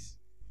syphilis.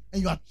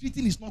 And your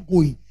treating is not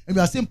going. And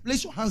you are saying,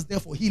 place your hands there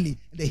for healing.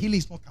 And the healing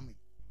is not coming.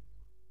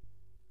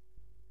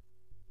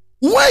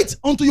 Wait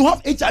until you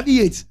have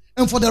HIV/AIDS.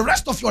 And for the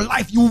rest of your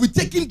life, you will be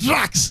taking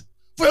drugs.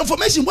 For your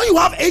information, when you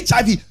have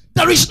HIV,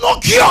 there is no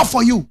cure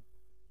for you.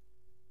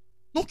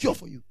 No cure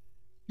for you.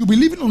 You'll be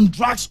living on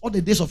drugs all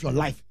the days of your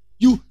life.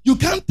 You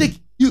can't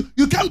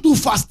do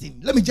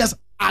fasting. Let me just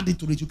add it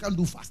to it. You can't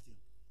do fasting.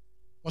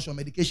 Because your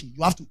medication,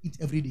 you have to eat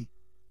every day.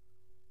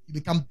 You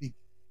become big.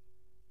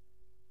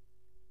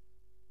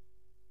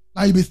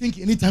 Now you'll be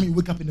thinking anytime you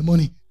wake up in the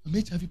morning, I'm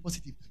HIV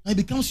positive. Now it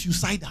becomes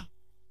suicidal.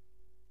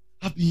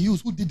 I've been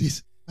used. Who did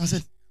this? And I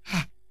said,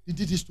 they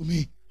did this to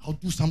me. I'll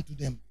do something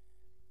to them.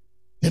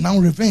 Then now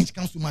revenge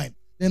comes to mind.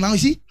 Then now you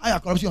see how you're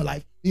corrupting your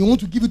life. You want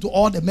to give it to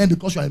all the men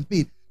because you are in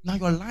pain. Now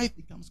your life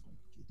becomes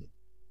complicated.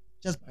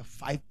 just by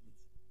 5 minutes,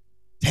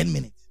 10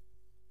 minutes.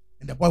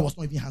 And the boy was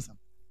not even handsome.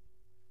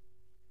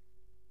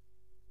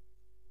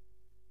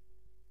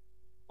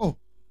 Oh,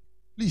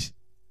 please.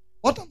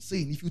 What I'm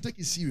saying, if you take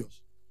it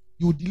serious,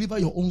 you will deliver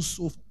your own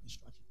soul from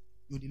destruction.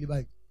 You will deliver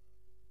it.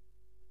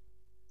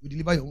 You will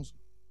deliver your own soul.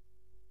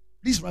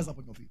 Please rise up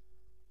on your feet.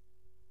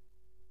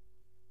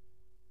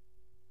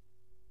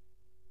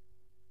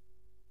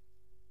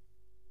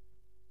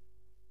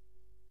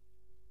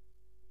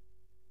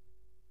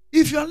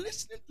 If you are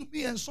listening to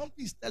me and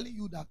something is telling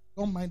you that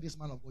don't mind this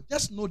man of God,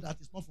 just know that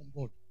it's not from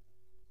God.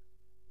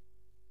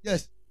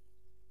 Yes.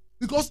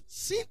 Because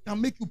sin can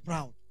make you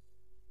proud.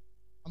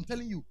 I'm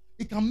telling you,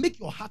 it can make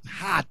your heart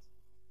hard.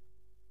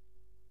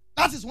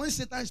 That is when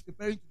Satan is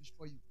preparing to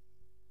destroy you.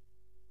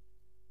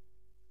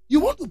 You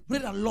want to pray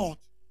the Lord,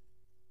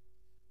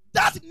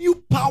 that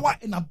new power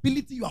and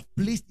ability you have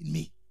placed in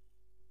me,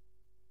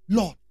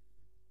 Lord,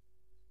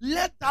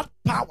 let that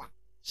power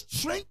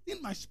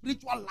strengthen my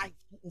spiritual life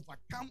to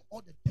overcome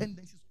all the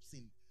tendencies of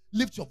sin.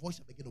 Lift your voice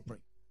and begin to pray.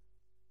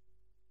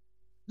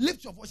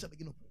 Lift your voice and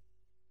begin to pray.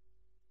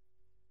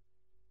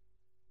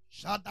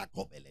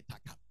 Shadakobeleta.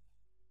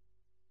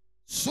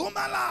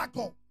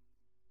 Sumalako.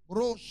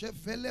 Bro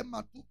shefele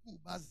matuku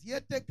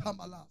baziete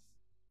kamalas.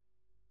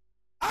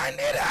 I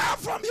need help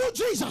from you,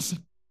 Jesus.